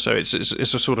structure. So it's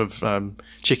a sort of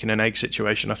chicken and egg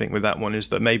situation, I think, with that one, is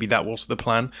that maybe that was the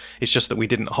plan. It's just that we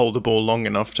didn't hold the ball long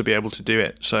enough to be able to do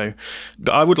it. So,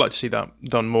 but I would like to see that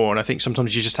done more, and I think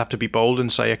sometimes you just have to be bold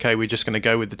and say, okay, we're just going to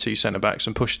go with the 2 centre-backs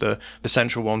and push the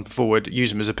central one forward,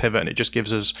 use him as a pivot, and it just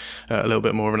gives us a little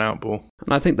bit more of an outball.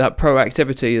 And I think that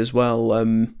proactivity as well,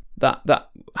 that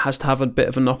has to have a bit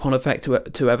of a knock-on effect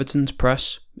to Everton's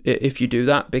press if you do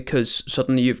that, because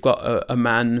suddenly you've got a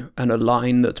man and a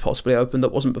line that's possibly open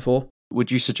that wasn't before.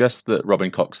 Would you suggest that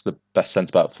Robin Koch's the best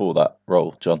centre-back for that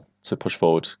role, John, to push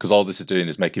forward? Because all this is doing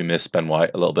is making me miss Ben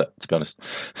White a little bit, to be honest.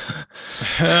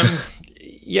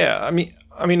 Yeah, I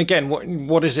mean, again,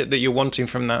 what is it that you're wanting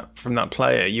from that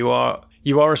player? You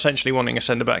are essentially wanting a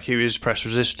centre-back who is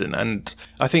press-resistant, and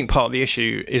I think part of the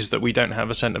issue is that we don't have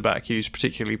a centre-back who's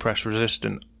particularly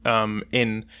press-resistant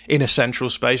in a central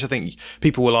space. I think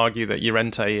people will argue that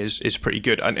Llorente is pretty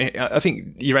good, and I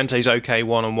think Llorente's okay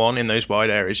one-on-one in those wide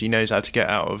areas. He knows how to get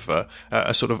out of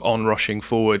a sort of on-rushing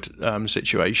forward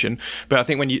situation. But I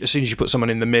think as soon as you put someone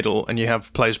in the middle and you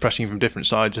have players pressing from different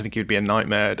sides, I think it would be a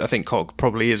nightmare. I think Koch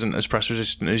probably isn't as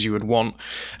press-resistant as you would want,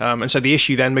 and so the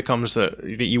issue then becomes that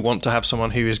you want to have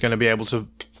someone who is going to be able to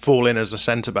fall in as a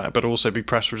centre-back but also be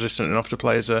press-resistant enough to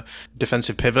play as a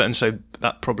defensive pivot, and so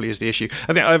that probably is the issue.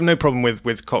 I think I have no problem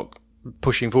with Koch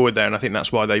pushing forward there, and I think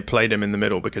that's why they played him in the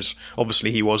middle, because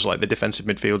obviously he was like the defensive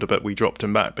midfielder, but we dropped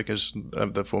him back because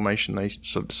of the formation they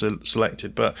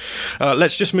selected. But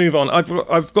let's just move on.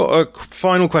 I've got a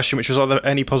final question, which was, are there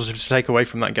any positives to take away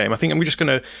from that game? I think I'm just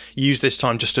going to use this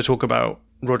time just to talk about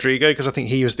Rodrigo, because I think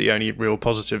he was the only real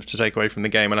positive to take away from the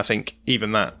game, and I think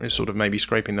even that is sort of maybe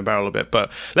scraping the barrel a bit.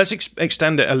 But let's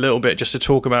extend it a little bit just to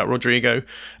talk about Rodrigo,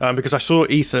 because I saw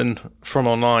Ethan from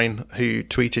online who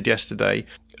tweeted yesterday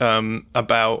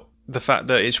about the fact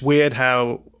that it's weird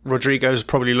how Rodrigo's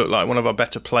probably looked like one of our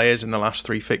better players in the last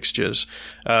 3 fixtures,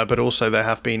 but also there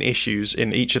have been issues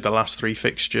in each of the last 3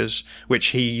 fixtures, which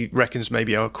he reckons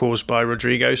maybe are caused by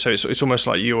Rodrigo. So it's almost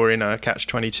like you're in a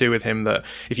catch-22 with him, that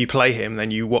if you play him,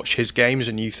 then you watch his games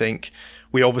and you think,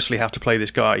 we obviously have to play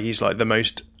this guy. He's like the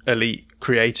most elite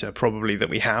creator probably that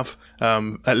we have,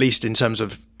 at least in terms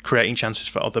of creating chances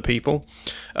for other people.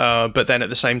 But then at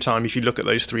the same time, if you look at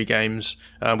those 3 games,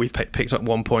 we've picked up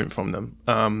 1 point from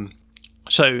them.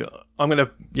 So I'm going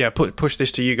to push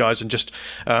this to you guys, and just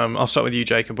I'll start with you,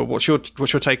 Jacob. But what's your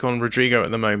take on Rodrigo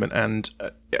at the moment? And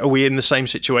are we in the same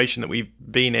situation that we've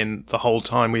been in the whole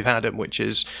time we've had him, which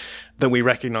is that we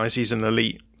recognise he's an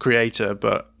elite creator,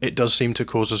 but it does seem to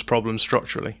cause us problems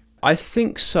structurally? I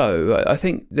think so. I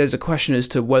think there's a question as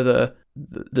to whether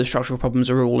the structural problems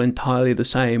are all entirely the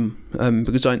same,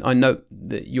 because I note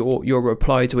that your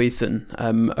reply to Ethan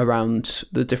around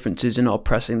the differences in our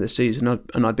pressing this season,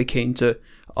 and I'd be keen to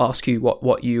ask you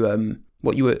what you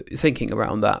were thinking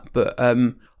around that. But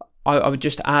I would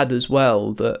just add as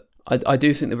well that I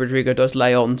do think that Rodrigo does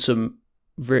lay on some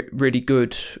really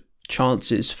good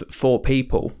chances for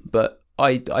people, but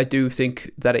I do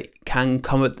think that it can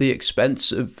come at the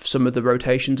expense of some of the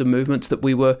rotations and movements that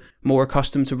we were more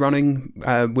accustomed to running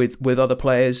with other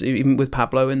players, even with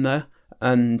Pablo in there.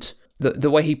 And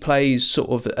the way he plays sort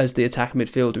of as the attacking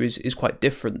midfielder is quite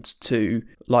different to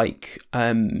like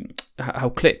how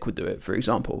Klich would do it, for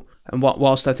example. And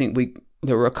whilst I think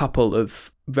there were a couple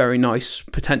of very nice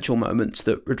potential moments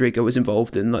that Rodrigo was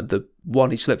involved in, like the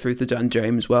one he slipped through to Dan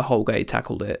James where Holgate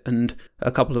tackled it, and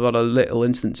a couple of other little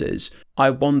instances. I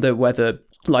wonder whether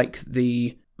like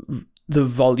the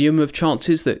volume of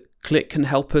chances that Klich can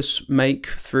help us make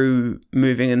through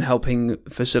moving and helping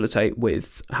facilitate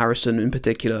with Harrison in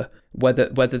particular,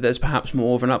 whether there's perhaps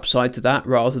more of an upside to that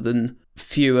rather than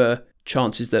fewer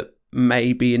chances that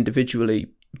may be individually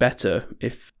better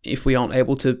if we aren't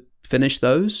able to finish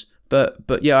those.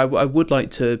 But yeah, I would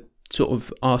like to sort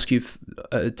of ask you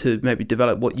to maybe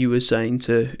develop what you were saying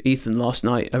to Ethan last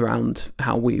night around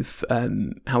how we've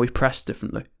pressed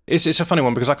differently. It's a funny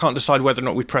one because I can't decide whether or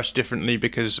not we press differently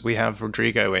because we have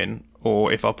Rodrigo in,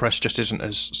 or if our press just isn't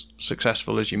as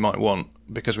successful as you might want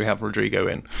because we have Rodrigo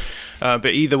in. But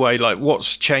either way, like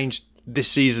what's changed this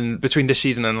season between this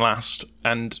season and last,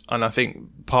 and I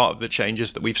think part of the change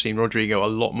is that we've seen Rodrigo a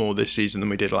lot more this season than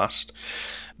we did last.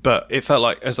 But it felt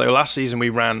like as though last season we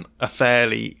ran a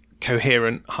fairly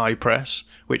coherent high press,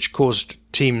 which caused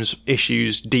teams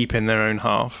issues deep in their own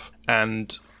half.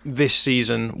 And this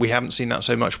season, we haven't seen that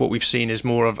so much. What we've seen is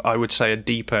more of, I would say, a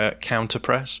deeper counter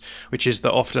press, which is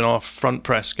that often our front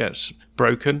press gets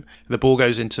broken. The ball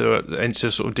goes into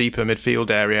sort of deeper midfield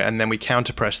area, and then we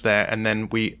counter press there, and then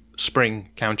we spring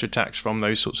counterattacks from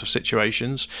those sorts of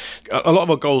situations. A lot of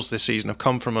our goals this season have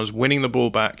come from us winning the ball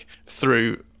back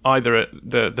through either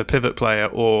the pivot player,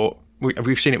 or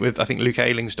we've seen it with, I think Luke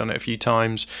Ayling's done it a few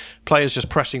times, players just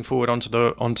pressing forward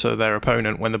onto their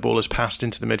opponent when the ball is passed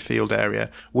into the midfield area,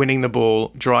 winning the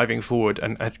ball, driving forward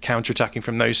and counter-attacking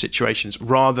from those situations,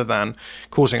 rather than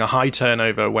causing a high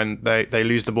turnover when they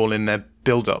lose the ball in their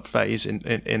build-up phase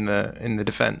in the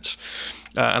defence.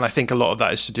 And I think a lot of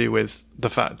that is to do with the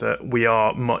fact that we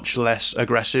are much less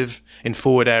aggressive in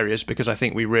forward areas, because I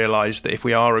think we realise that if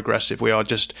we are aggressive, we are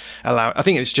just I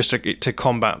think it's just to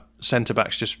combat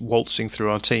centre-backs just waltzing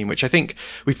through our team, which I think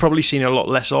we've probably seen a lot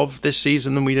less of this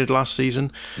season than we did last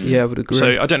season. Yeah, I would agree.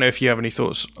 So I don't know if you have any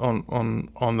thoughts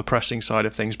on the pressing side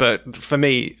of things, but for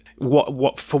me,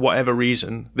 what for whatever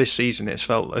reason, this season it's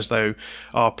felt as though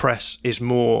our press is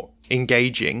more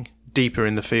engaging deeper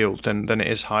in the field than it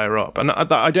is higher up. And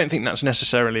I don't think that's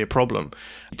necessarily a problem,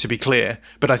 to be clear,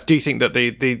 but I do think that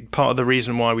the part of the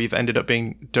reason why we've ended up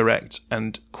being direct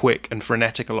and quick and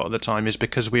frenetic a lot of the time is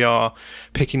because we are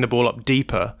picking the ball up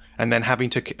deeper and then having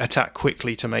to attack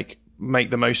quickly to make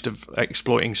the most of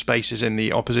exploiting spaces in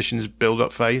the opposition's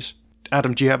build-up phase.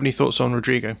 Adam, do you have any thoughts on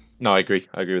Rodrigo? No, I agree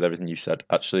with everything you said,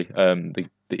 actually.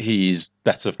 He's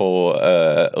better for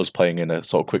us playing in a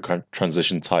sort of quick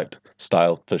transition type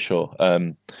style, for sure.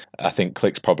 I think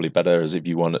Klich's probably better as if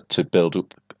you want to build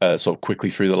up sort of quickly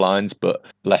through the lines, but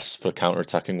less for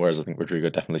counter-attacking, whereas I think Rodrigo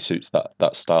definitely suits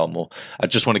that style more. I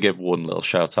just want to give one little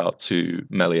shout-out to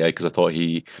Meslier, because I thought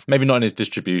he, maybe not in his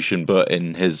distribution, but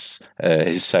in his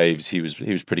saves, he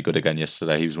was pretty good again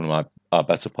yesterday. He was one of our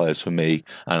better players for me,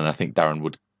 and I think Darren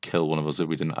would kill one of us if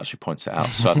we didn't actually point it out.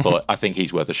 So I think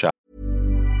he's worth a shout.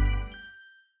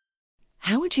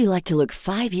 How would you like to look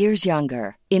 5 years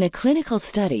younger? In a clinical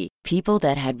study, people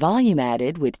that had volume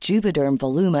added with Juvederm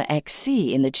Voluma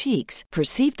XC in the cheeks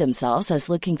perceived themselves as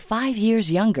looking 5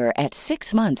 years younger at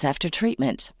 6 months after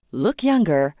treatment. Look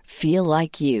younger, feel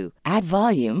like you. Add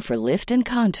volume for lift and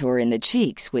contour in the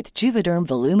cheeks with Juvederm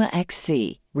Voluma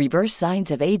XC. Reverse signs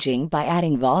of aging by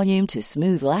adding volume to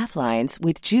smooth laugh lines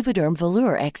with Juvederm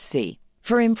Volure XC.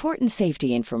 For important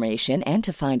safety information and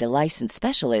to find a licensed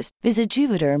specialist, visit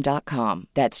Juvederm.com.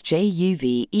 That's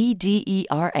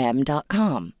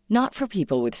JUVEDERM.com. Not for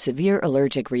people with severe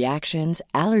allergic reactions,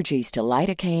 allergies to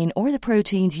lidocaine, or the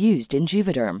proteins used in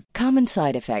Juvederm. Common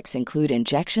side effects include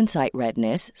injection site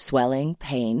redness, swelling,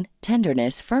 pain,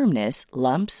 tenderness, firmness,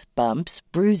 lumps, bumps,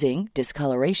 bruising,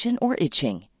 discoloration, or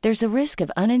itching. There's a risk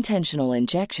of unintentional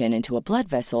injection into a blood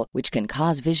vessel, which can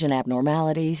cause vision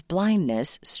abnormalities,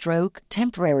 blindness, stroke,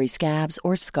 temporary scabs,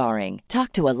 or scarring.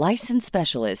 Talk to a licensed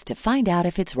specialist to find out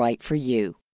if it's right for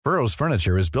you. Burrow's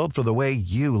furniture is built for the way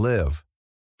you live.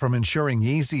 From ensuring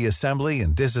easy assembly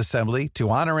and disassembly to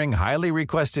honoring highly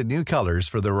requested new colors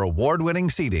for their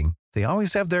award-winning seating, they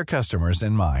always have their customers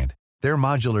in mind. Their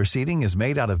modular seating is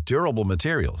made out of durable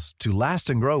materials to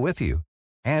last and grow with you.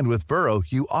 And with Burrow,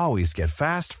 you always get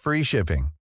fast, free shipping.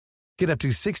 Get up to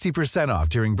 60% off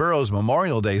during Burrow's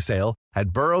Memorial Day sale at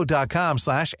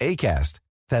burrow.com/ACAST.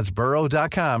 That's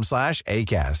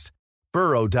burrow.com/ACAST.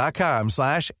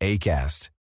 burrow.com/ACAST.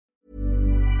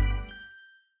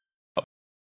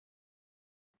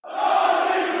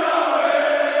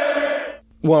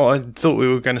 Well, I thought we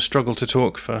were going to struggle to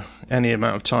talk for any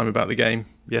amount of time about the game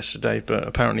yesterday, but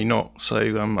apparently not. So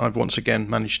I've once again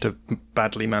managed to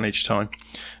badly manage time.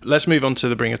 Let's move on to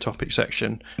the Bring a Topic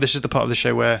section. This is the part of the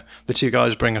show where the two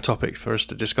guys bring a topic for us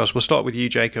to discuss. We'll start with you,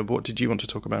 Jacob. What did you want to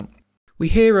talk about? We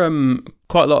hear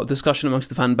quite a lot of discussion amongst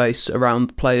the fan base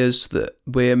around players that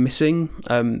we're missing,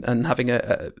 and having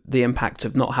the impact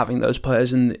of not having those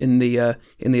players in the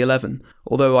 11.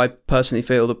 Although I personally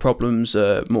feel the problems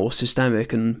are more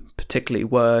systemic and particularly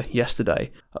were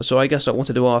yesterday. So I guess I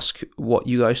wanted to ask what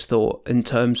you guys thought in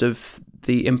terms of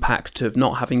the impact of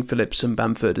not having Phillips and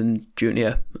Bamford and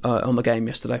Junior on the game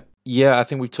yesterday. Yeah, I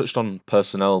think we touched on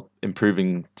personnel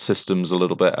improving systems a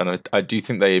little bit, and I do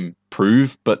think they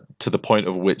improve, but to the point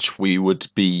of which we would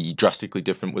be drastically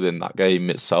different within that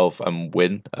game itself and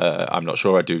win. I'm not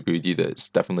sure. I do agree with you that it's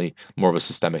definitely more of a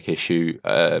systemic issue,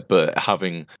 but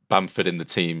having Bamford in the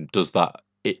team, does that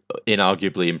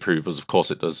inarguably improve us? Of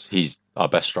course it does. He's our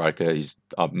best striker. He's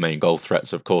our main goal threat.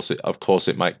 So of course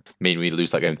it might mean we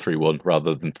lose that game 3-1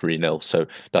 rather than 3-0. So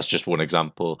that's just one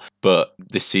example. But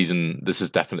this season, this has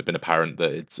definitely been apparent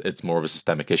that it's more of a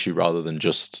systemic issue rather than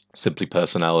just simply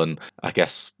personnel. And I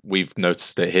guess we've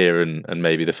noticed it here, and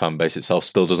maybe the fan base itself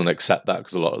still doesn't accept that,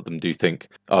 because a lot of them do think,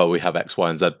 oh, we have X, Y,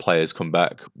 and Z players come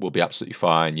back, we'll be absolutely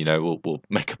fine. You know, we'll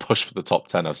make a push for the top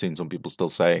 10. I've seen some people still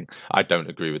saying. I don't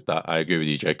agree with that. I agree with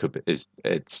you, Jacob.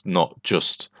 It's not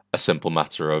just a simple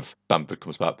matter of Bamford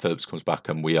comes back, Phillips comes back,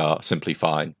 and we are simply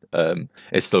fine.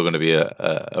 It's still going to be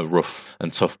a rough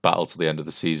and tough battle to the end of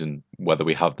the season, whether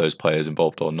we have those players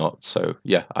involved or not. So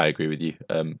yeah, I agree with you.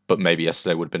 But maybe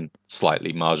yesterday would have been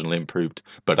slightly marginally improved.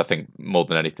 But I think more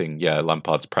than anything, yeah,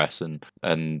 Lampard's press and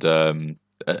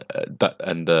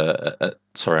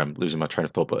sorry, I'm losing my train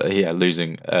of thought. But yeah,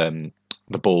 losing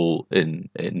the ball in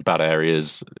bad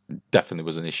areas definitely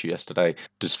was an issue yesterday.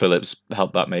 Does Phillips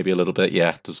help that maybe a little bit?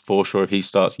 Yeah. Does Forshaw, if he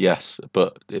starts? Yes,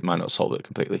 but it might not solve it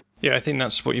completely. Yeah, I think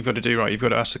that's what you've got to do, right? You've got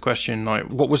to ask the question, like,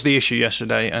 what was the issue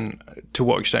yesterday, and to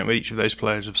what extent would each of those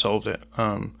players have solved it?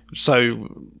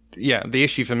 Yeah, the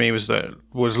issue for me was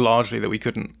largely that we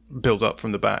couldn't build up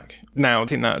from the back. Now, I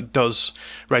think that does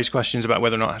raise questions about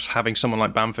whether or not having someone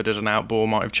like Bamford as an outball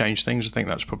might have changed things. I think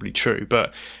that's probably true.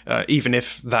 But even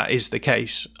if that is the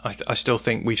case, I still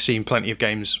think we've seen plenty of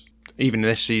games, even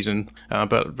this season,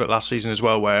 but last season as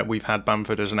well, where we've had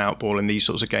Bamford as an outball in these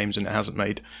sorts of games, and it hasn't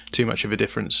made too much of a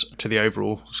difference to the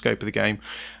overall scope of the game.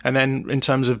 And then in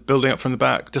terms of building up from the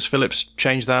back, does Phillips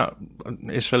change that?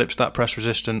 Is Phillips that press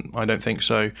resistant? I don't think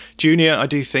so. Junior, I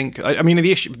do think. I mean,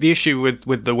 the issue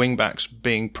with the wing backs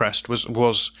being pressed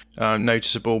was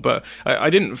noticeable, but I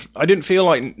didn't feel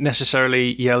like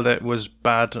necessarily Yildiz was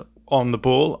bad on the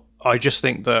ball. I just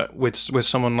think that with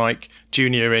someone like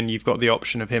Junior in, you've got the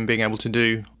option of him being able to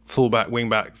do fullback,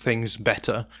 wingback things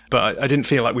better. But I didn't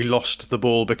feel like we lost the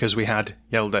ball because we had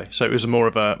Yildiz. So it was more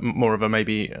of a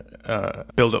maybe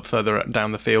build up further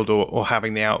down the field, or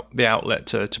having the outlet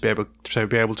to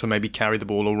be able to maybe carry the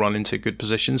ball or run into good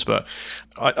positions. But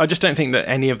I just don't think that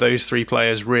any of those three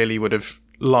players really would have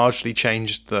largely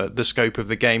changed the scope of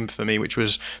the game for me, which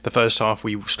was the first half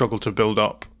we struggled to build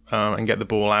up and get the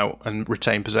ball out and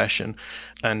retain possession.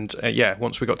 And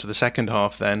once we got to the second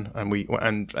half, then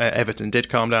and Everton did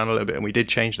calm down a little bit, and we did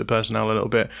change the personnel a little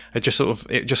bit. It just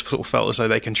sort of felt as though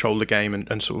they controlled the game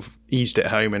and sort of eased it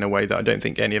home in a way that I don't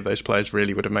think any of those players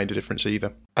really would have made a difference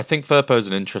either. I think Firpo's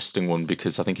an interesting one,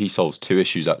 because I think he solves two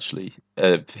issues actually.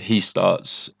 If he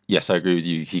starts, yes, I agree with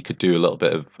you. He could do a little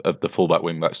bit of the fullback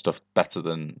wingback stuff better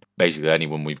than basically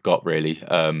anyone we've got really.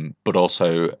 But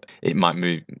also it might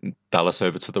move Dallas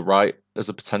over to the right as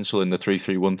a potential in the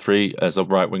 3-3-1-3 as a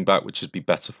right wing back, which would be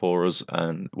better for us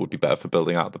and would be better for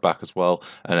building out the back as well.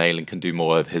 And Ayling can do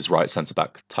more of his right centre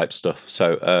back type stuff,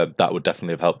 so that would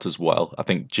definitely have helped as well. I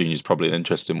think Junior's probably an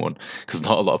interesting one, because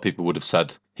not a lot of people would have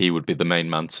said he would be the main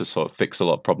man to sort of fix a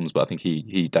lot of problems, but I think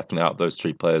he definitely, out of those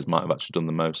three players, might have actually done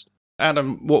the most.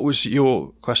 Adam, what was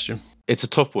your question? It's a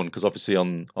tough one, because obviously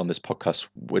on this podcast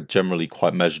we're generally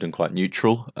quite measured and quite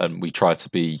neutral, and we try to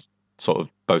be sort of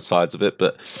both sides of it,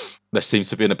 but there seems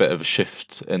to be a bit of a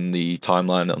shift in the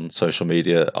timeline on social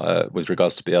media with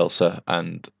regards to Bielsa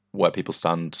and where people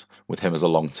stand with him as a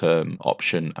long-term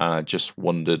option. And I just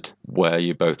wondered where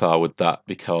you both are with that,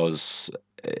 because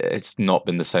it's not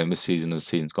been the same this season as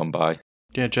seasons gone by.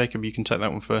 Yeah, Jacob, you can take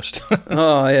that one first.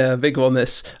 Oh, yeah, big one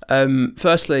this.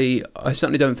 Firstly, I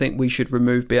certainly don't think we should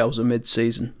remove Bielsa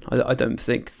mid-season. I don't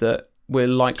think that we're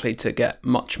likely to get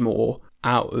much more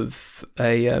out of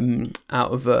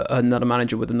another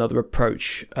manager with another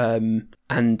approach.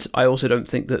 And I also don't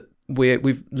think that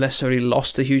we've necessarily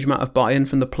lost a huge amount of buy-in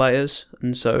from the players,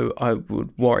 and so I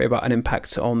would worry about an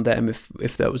impact on them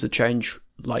if there was a change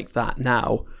like that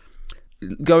now.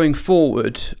 Going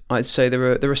forward, I'd say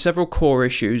there are several core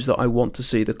issues that I want to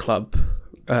see the club,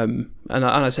 and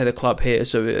I say the club here,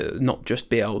 so not just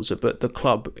Bielsa, but the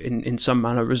club in some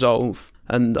manner resolve.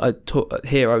 And I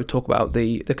would talk about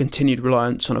the continued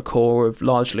reliance on a core of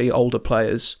largely older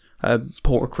players,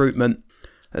 poor recruitment,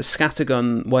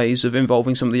 scattergun ways of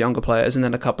involving some of the younger players, and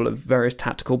then a couple of various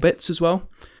tactical bits as well.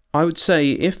 I would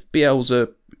say if Bielsa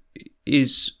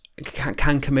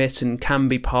can commit and can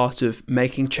be part of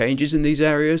making changes in these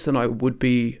areas, then I would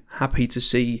be happy to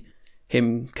see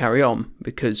him carry on,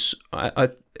 because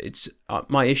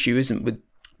my issue isn't with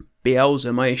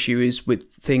Bielsa, my issue is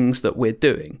with things that we're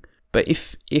doing. But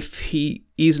if he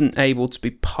isn't able to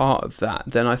be part of that,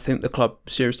 then I think the club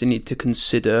seriously need to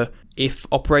consider if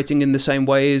operating in the same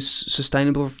way is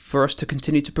sustainable for us to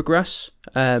continue to progress.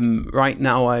 Right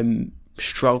now I'm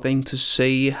struggling to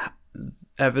see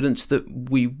evidence that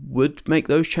we would make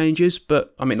those changes,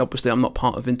 but I mean, obviously I'm not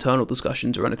part of internal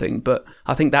discussions or anything, but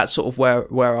I think that's sort of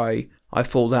where I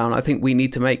fall down. I think we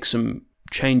need to make some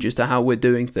changes to how we're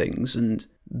doing things, and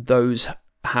those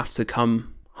have to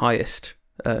come highest.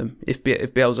 If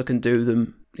Bielsa can do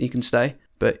them, he can stay,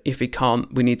 but if he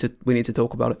can't, we need to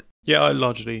talk about it. Yeah, I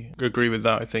largely agree with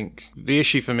that. I think the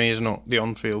issue for me is not the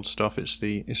on-field stuff; it's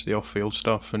the off-field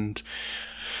stuff. And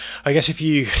I guess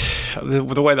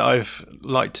the way that I've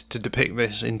liked to depict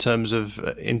this in terms of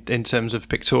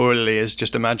pictorially is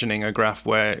just imagining a graph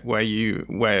where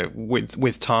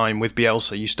with time with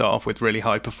Bielsa you start off with really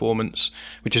high performance,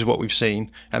 which is what we've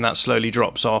seen, and that slowly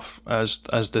drops off as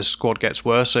the squad gets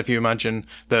worse. So if you imagine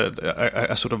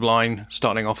a sort of line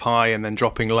starting off high and then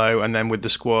dropping low, and then with the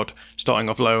squad starting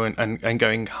off low and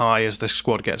going high as the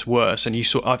squad gets worse, and you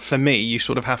for me you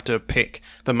sort of have to pick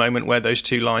the moment where those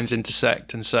two lines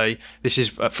intersect and say, this is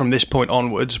from this point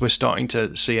onwards we're starting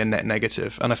to see a net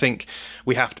negative. And I think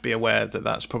we have to be aware that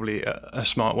that's probably a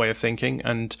smart way of thinking,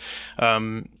 and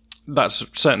that's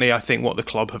certainly, I think, what the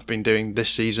club have been doing this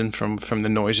season from the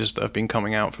noises that have been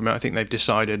coming out from it. I think they've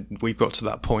decided we've got to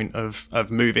that point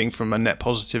of moving from a net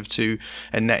positive to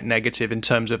a net negative in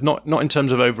terms of, not in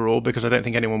terms of overall, because I don't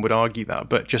think anyone would argue that,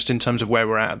 but just in terms of where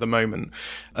we're at the moment.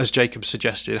 As Jacob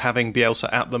suggested, having Bielsa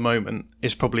at the moment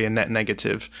is probably a net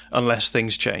negative unless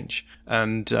things change.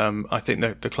 And I think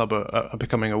that the club are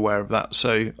becoming aware of that.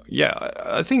 So, yeah,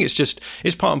 I think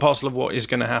it's part and parcel of what is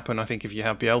going to happen, I think, if you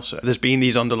have Bielsa. There's been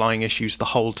these underlying issues the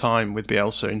whole time with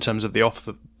Bielsa in terms of the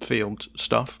off-the-field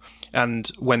stuff. And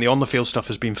when the on-the-field stuff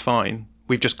has been fine,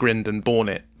 we've just grinned and borne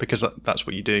it, because that's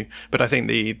what you do. But I think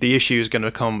the issue is going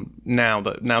to come now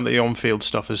that the on-field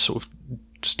stuff has sort of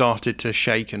started to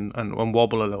shake and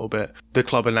wobble a little bit. The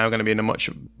club are now going to be in a much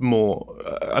more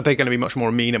are they going to be much more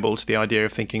amenable to the idea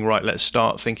of thinking, right, let's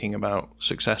start thinking about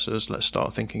successors, let's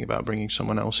start thinking about bringing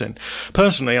someone else in.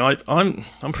 Personally, I'm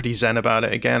pretty zen about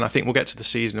it. Again, I think we'll get to the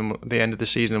season and the end of the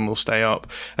season and we'll stay up.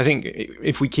 I think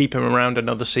if we keep him around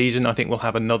another season, I think we'll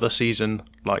have another season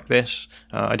like this.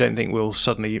 I don't think we'll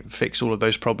suddenly fix all of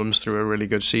those problems through a really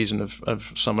good season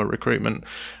of summer recruitment.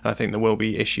 I think there will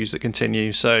be issues that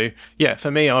continue. So yeah,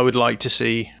 for me, I would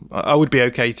be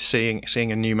okay to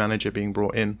seeing a new manager being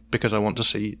brought in, because I want to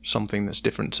see something that's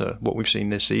different to what we've seen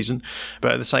this season.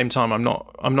 But at the same time,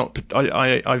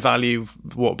 I value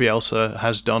what Bielsa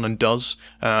has done and does,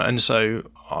 and so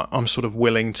I'm sort of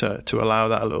willing to allow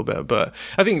that a little bit. But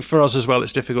I think for us as well,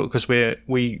 it's difficult because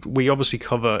we obviously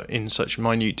cover in such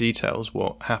minute details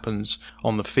what happens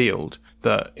on the field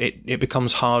that it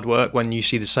becomes hard work when you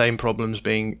see the same problems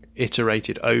being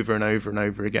iterated over and over and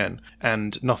over again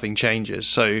and nothing changes.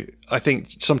 So I think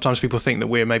sometimes people think that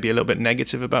we're maybe a little bit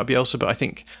negative about Bielsa, but I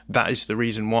think that is the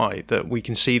reason why, that we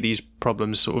can see these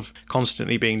problems sort of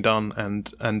constantly being done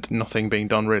and nothing being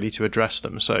done really to address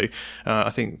them. So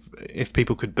I think if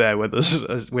people could bear with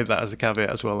us with that as a caveat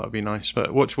as well, that would be nice.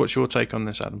 But what's your take on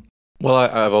this, Adam? Well,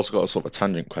 I've also got a sort of a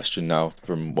tangent question now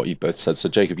from what you both said. So,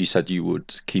 Jacob, you said you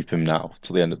would keep him now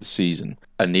till the end of the season.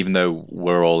 And even though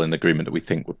we're all in agreement that we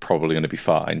think we're probably going to be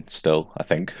fine still, I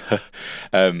think,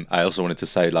 I also wanted to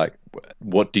say, like,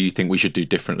 what do you think we should do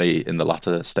differently in the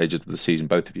latter stages of the season,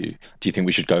 both of you? Do you think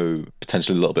we should go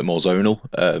potentially a little bit more zonal?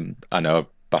 I know I've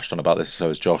bashed on about this, so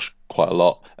has Josh, quite a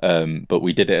lot. But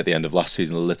we did it at the end of last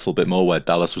season a little bit more, where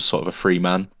Dallas was sort of a free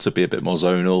man to be a bit more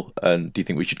zonal. And do you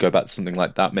think we should go back to something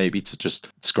like that, maybe, to just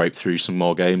scrape through some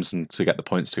more games and to get the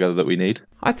points together that we need?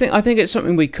 I think it's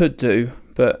something we could do,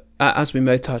 but as we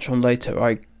may touch on later,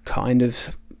 I kind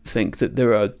of think that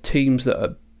there are teams that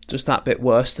are just that bit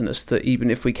worse than us, that even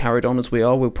if we carried on as we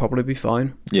are, we'll probably be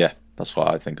fine. Yeah, that's what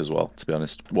I think as well, to be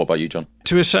honest. What about you, John?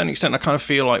 To a certain extent, I kind of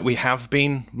feel like we have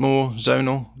been more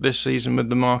zonal this season with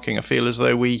the marking. I feel as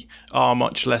though we are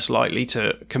much less likely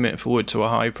to commit forward to a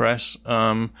high press.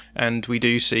 And we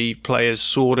do see players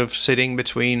sort of sitting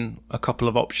between a couple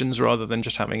of options rather than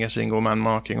just having a single man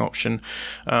marking option.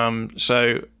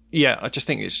 So yeah, I just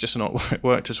think it's just not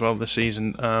worked as well this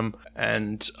season.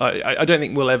 And I don't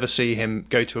think we'll ever see him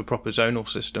go to a proper zonal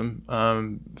system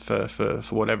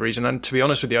for whatever reason. And to be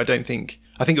honest with you, I think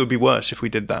it would be worse if we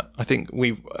did that.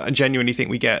 I genuinely think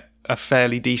we get a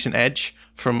fairly decent edge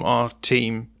from our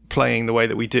team playing the way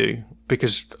that we do,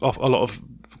 because a lot of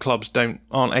clubs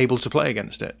aren't able to play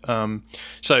against it.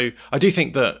 So I do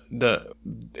think that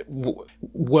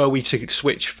were we to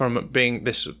switch from being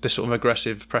this sort of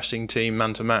aggressive pressing team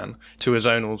man to man to a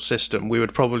zonal system, we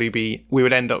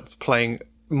would end up playing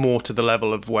more to the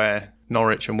level of where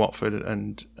Norwich and Watford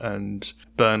and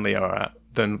Burnley are at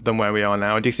than where we are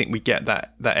now. I do think we get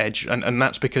that edge, and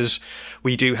that's because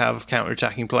we do have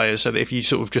counter-attacking players, so that if you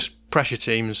sort of just pressure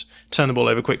teams, turn the ball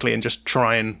over quickly and just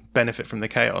try and benefit from the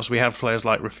chaos. We have players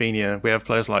like Rafinha, we have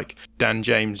players like Dan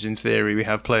James in theory, we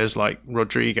have players like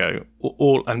Rodrigo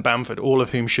and Bamford, all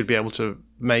of whom should be able to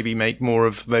maybe make more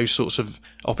of those sorts of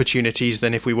opportunities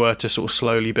than if we were to sort of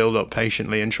slowly build up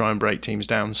patiently and try and break teams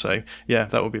down. So yeah,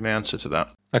 that would be my answer to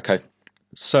that. Okay.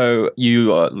 So you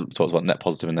talked about net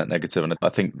positive and net negative, and I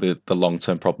think the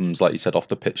long-term problems, like you said, off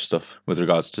the pitch stuff with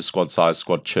regards to squad size,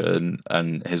 squad churn,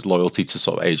 and his loyalty to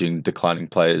sort of aging, declining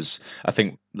players, I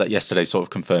think that yesterday sort of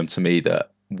confirmed to me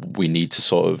that we need to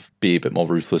sort of be a bit more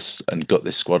ruthless and gut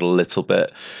this squad a little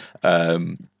bit.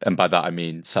 And by that I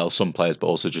mean sell some players, but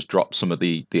also just drop some of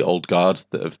the old guard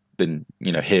that have been,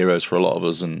 heroes for a lot of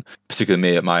us, and particularly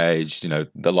me at my age.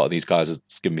 A lot of these guys have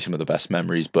given me some of the best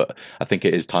memories, but I think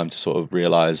it is time to sort of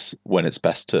realise when it's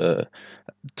best to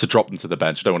drop them to the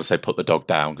bench. I don't want to say put the dog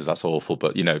down, because that's awful,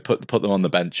 but put them on the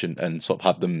bench and sort of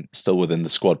have them still within the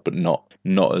squad, but not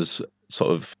as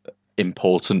sort of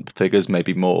important figures,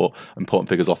 maybe more important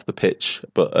figures off the pitch,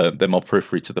 but they're more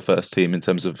periphery to the first team in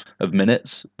terms of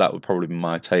minutes. That would probably be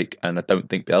my take, and I don't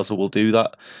think Bielsa will do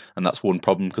that, and that's one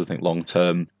problem, because I think long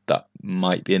term that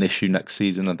might be an issue next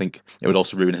season. I think it would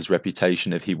also ruin his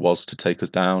reputation if he was to take us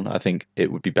down. I think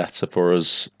it would be better for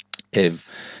us if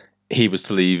he was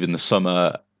to leave in the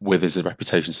summer with his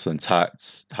reputation still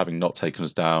intact, having not taken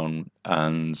us down,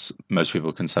 and most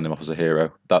people can send him off as a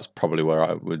hero. That's probably where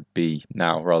I would be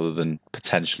now, rather than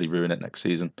potentially ruin it next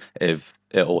season if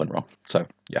it all went wrong. So,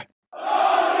 yeah.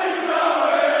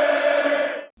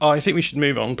 I think we should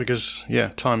move on because,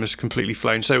 time has completely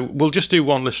flown. So we'll just do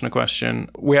one listener question.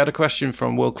 We had a question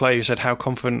from Will Clay who said, how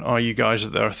confident are you guys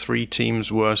that there are 3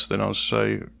 teams worse than us?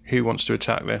 So who wants to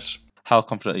attack this? How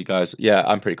confident are you guys? Yeah,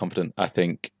 I'm pretty confident. I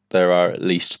think there are at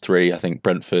least 3. I think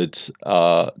Brentford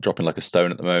are dropping like a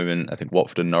stone at the moment. I think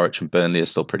Watford and Norwich and Burnley are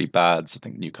still pretty bad. I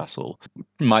think Newcastle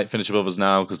might finish above us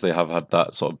now because they have had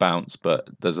that sort of bounce, but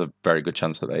there's a very good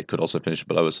chance that they could also finish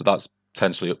below us. So that's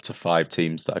potentially up to 5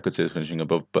 teams that I could see us finishing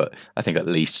above, but I think at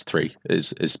least 3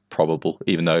 is probable.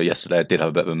 Even though yesterday I did have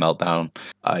a bit of a meltdown,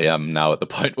 I am now at the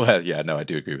point where, I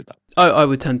do agree with that. I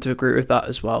would tend to agree with that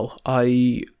as well.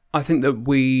 I think that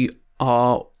we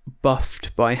are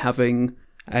buffed by having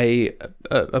a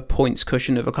points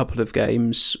cushion of a couple of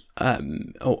games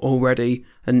already,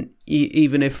 and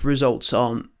even if results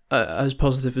aren't as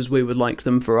positive as we would like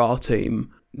them for our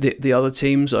team, the other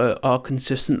teams are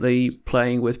consistently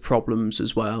playing with problems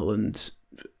as well, and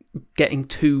getting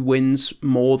 2 wins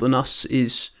more than us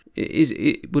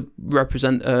it would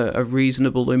represent a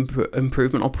reasonable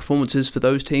improvement on performances for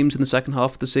those teams in the second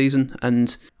half of the season.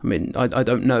 And I mean, I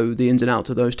don't know the ins and outs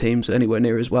of those teams anywhere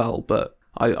near as well, but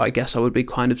I guess I would be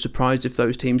kind of surprised if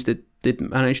those teams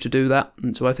didn't manage to do that.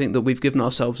 And so I think that we've given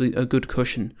ourselves a good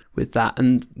cushion with that.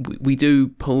 And we do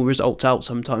pull results out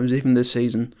sometimes, even this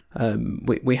season.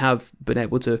 We have been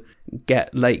able to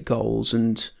get late goals,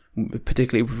 and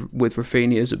particularly with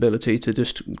Rafinha's ability to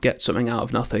just get something out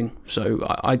of nothing. So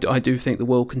I do think that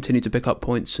we'll continue to pick up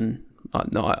points, and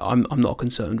I'm not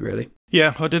concerned really.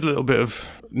 Yeah, I did a little bit of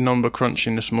number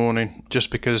crunching this morning,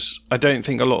 just because I don't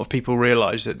think a lot of people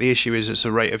realise that the issue is it's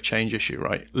a rate of change issue,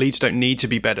 right? Leeds don't need to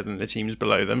be better than the teams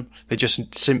below them. They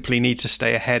just simply need to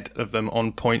stay ahead of them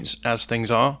on points as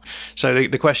things are. So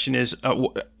the question is, at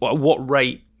what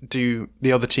rate do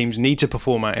the other teams need to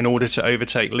perform at in order to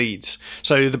overtake Leeds?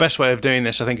 So the best way of doing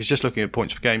this, I think, is just looking at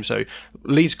points per game. So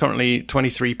Leeds currently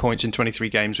 23 points in 23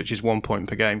 games, which is 1 point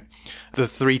per game. The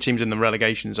 3 teams in the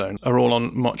relegation zone are all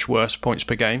on much worse points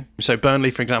per game. So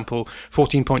Burnley, for example,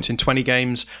 14 points in 20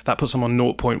 games. That puts them on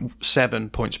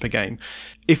 0.7 points per game.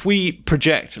 If we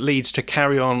project Leeds to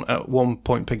carry on at 1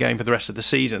 point per game for the rest of the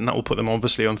season, that will put them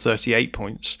obviously on 38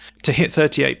 points. To hit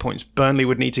 38 points, Burnley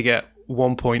would need to get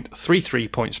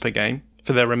 1.33 points per game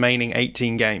for their remaining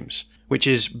 18 games, which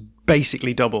is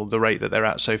basically double the rate that they're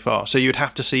at so far. So you'd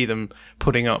have to see them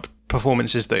putting up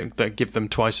performances that give them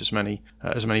twice as many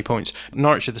points.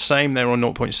 Norwich are the same. They're on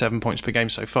 0.7 points per game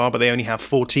so far, but they only have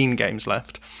 14 games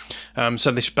left.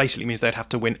 So this basically means they'd have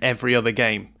to win every other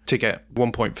game to get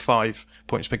 1.5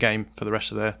 points per game for the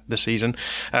rest of the season.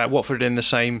 Watford in the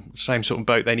same sort of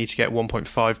boat. They need to get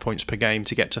 1.5 points per game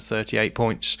to get to 38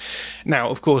 points. Now,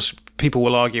 of course, people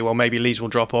will argue, well, maybe Leeds will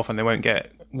drop off and they won't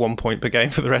get 1 point per game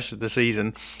for the rest of the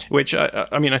season, which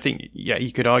I mean, I think, yeah,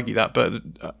 you could argue that, but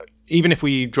even if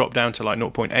we drop down to like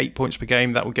 0.8 points per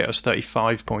game, that would get us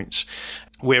 35 points.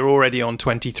 We're already on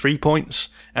 23 points,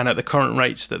 and at the current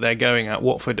rates that they're going at,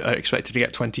 Watford are expected to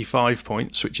get 25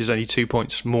 points, which is only 2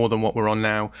 points more than what we're on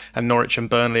now, and Norwich and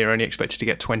Burnley are only expected to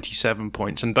get 27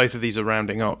 points, and both of these are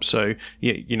rounding up, so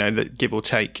you know that give or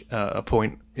take a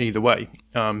point either way.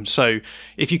 So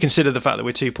if you consider the fact that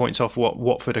we're 2 points off what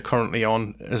Watford are currently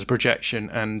on as a projection,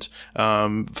 and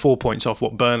 4 points off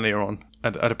what Burnley are on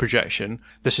at a projection,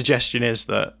 the suggestion is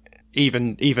that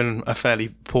even a fairly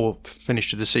poor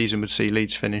finish to the season would see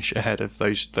Leeds finish ahead of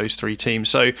those 3 teams.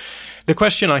 So the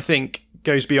question, I think,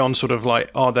 goes beyond sort of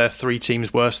like, are there 3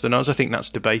 teams worse than us? I think that's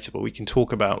debatable. We can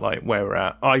talk about like where we're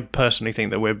at. I personally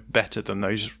think that we're better than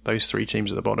those 3 teams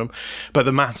at the bottom, but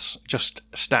the maths just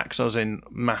stacks us in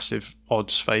massive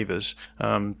odds favours,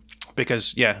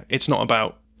 because it's not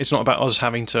about us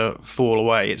having to fall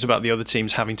away. It's about the other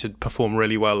teams having to perform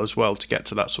really well as well to get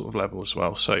to that sort of level as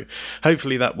well. So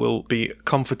hopefully that will be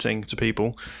comforting to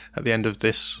people at the end of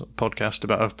this podcast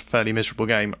about a fairly miserable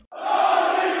game.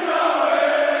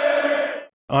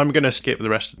 I'm going to skip the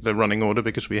rest of the running order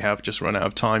because we have just run out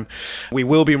of time. We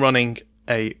will be running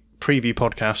a preview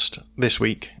podcast this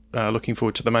week. Looking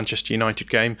forward to the Manchester United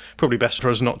game. Probably best for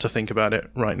us not to think about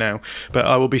it right now. But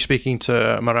I will be speaking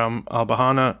to Maram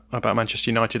Al-Bahana about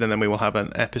Manchester United, and then we will have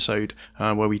an episode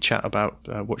where we chat about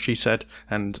what she said,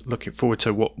 and looking forward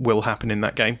to what will happen in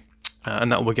that game.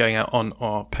 And that will be going out on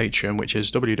our Patreon, which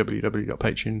is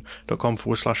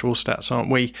www.patreon.com/allstats, aren't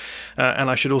we? And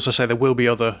I should also say there will be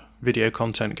other video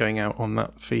content going out on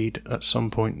that feed at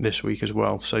some point this week as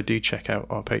well. So do check out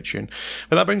our Patreon.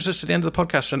 But that brings us to the end of the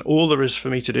podcast. And all there is for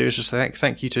me to do is just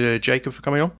thank you to Jacob for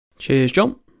coming on. Cheers,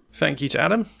 John. Thank you to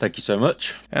Adam. Thank you so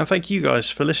much. And thank you guys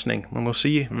for listening. And we'll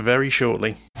see you very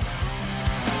shortly.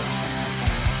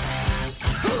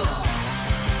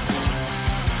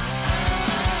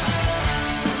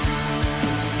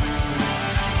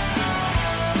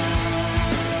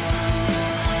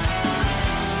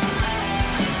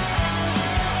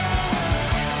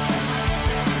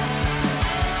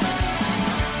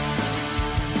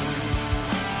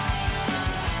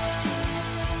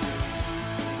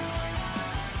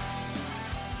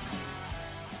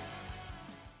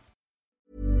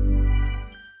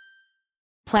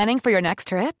 Planning for your next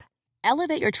trip?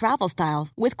 Elevate your travel style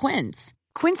with Quince.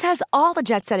 Quince has all the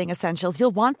jet-setting essentials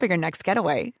you'll want for your next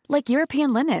getaway, like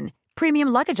European linen, premium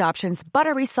luggage options,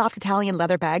 buttery soft Italian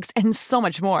leather bags, and so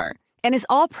much more. And is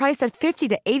all priced at 50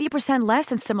 to 80% less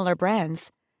than similar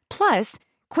brands. Plus,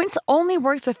 Quince only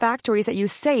works with factories that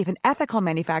use safe and ethical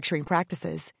manufacturing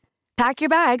practices. Pack your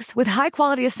bags with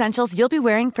high-quality essentials you'll be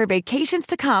wearing for vacations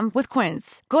to come with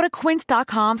Quince. Go to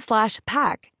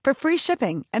quince.com/pack for free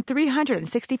shipping and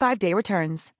 365-day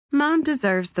returns. Mom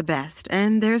deserves the best,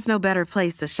 and there's no better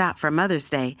place to shop for Mother's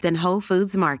Day than Whole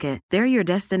Foods Market. They're your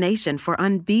destination for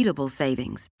unbeatable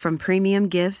savings, from premium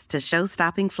gifts to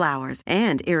show-stopping flowers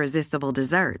and irresistible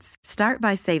desserts. Start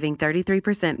by saving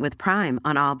 33% with Prime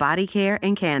on all body care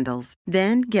and candles.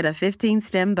 Then get a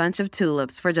 15-stem bunch of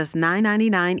tulips for just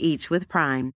 $9.99 each with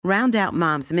Prime. Round out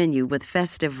Mom's menu with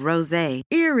festive rosé,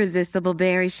 irresistible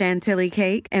berry chantilly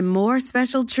cake, and more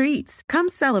special treats. Come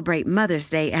celebrate Mother's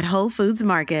Day at Whole Foods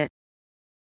Market.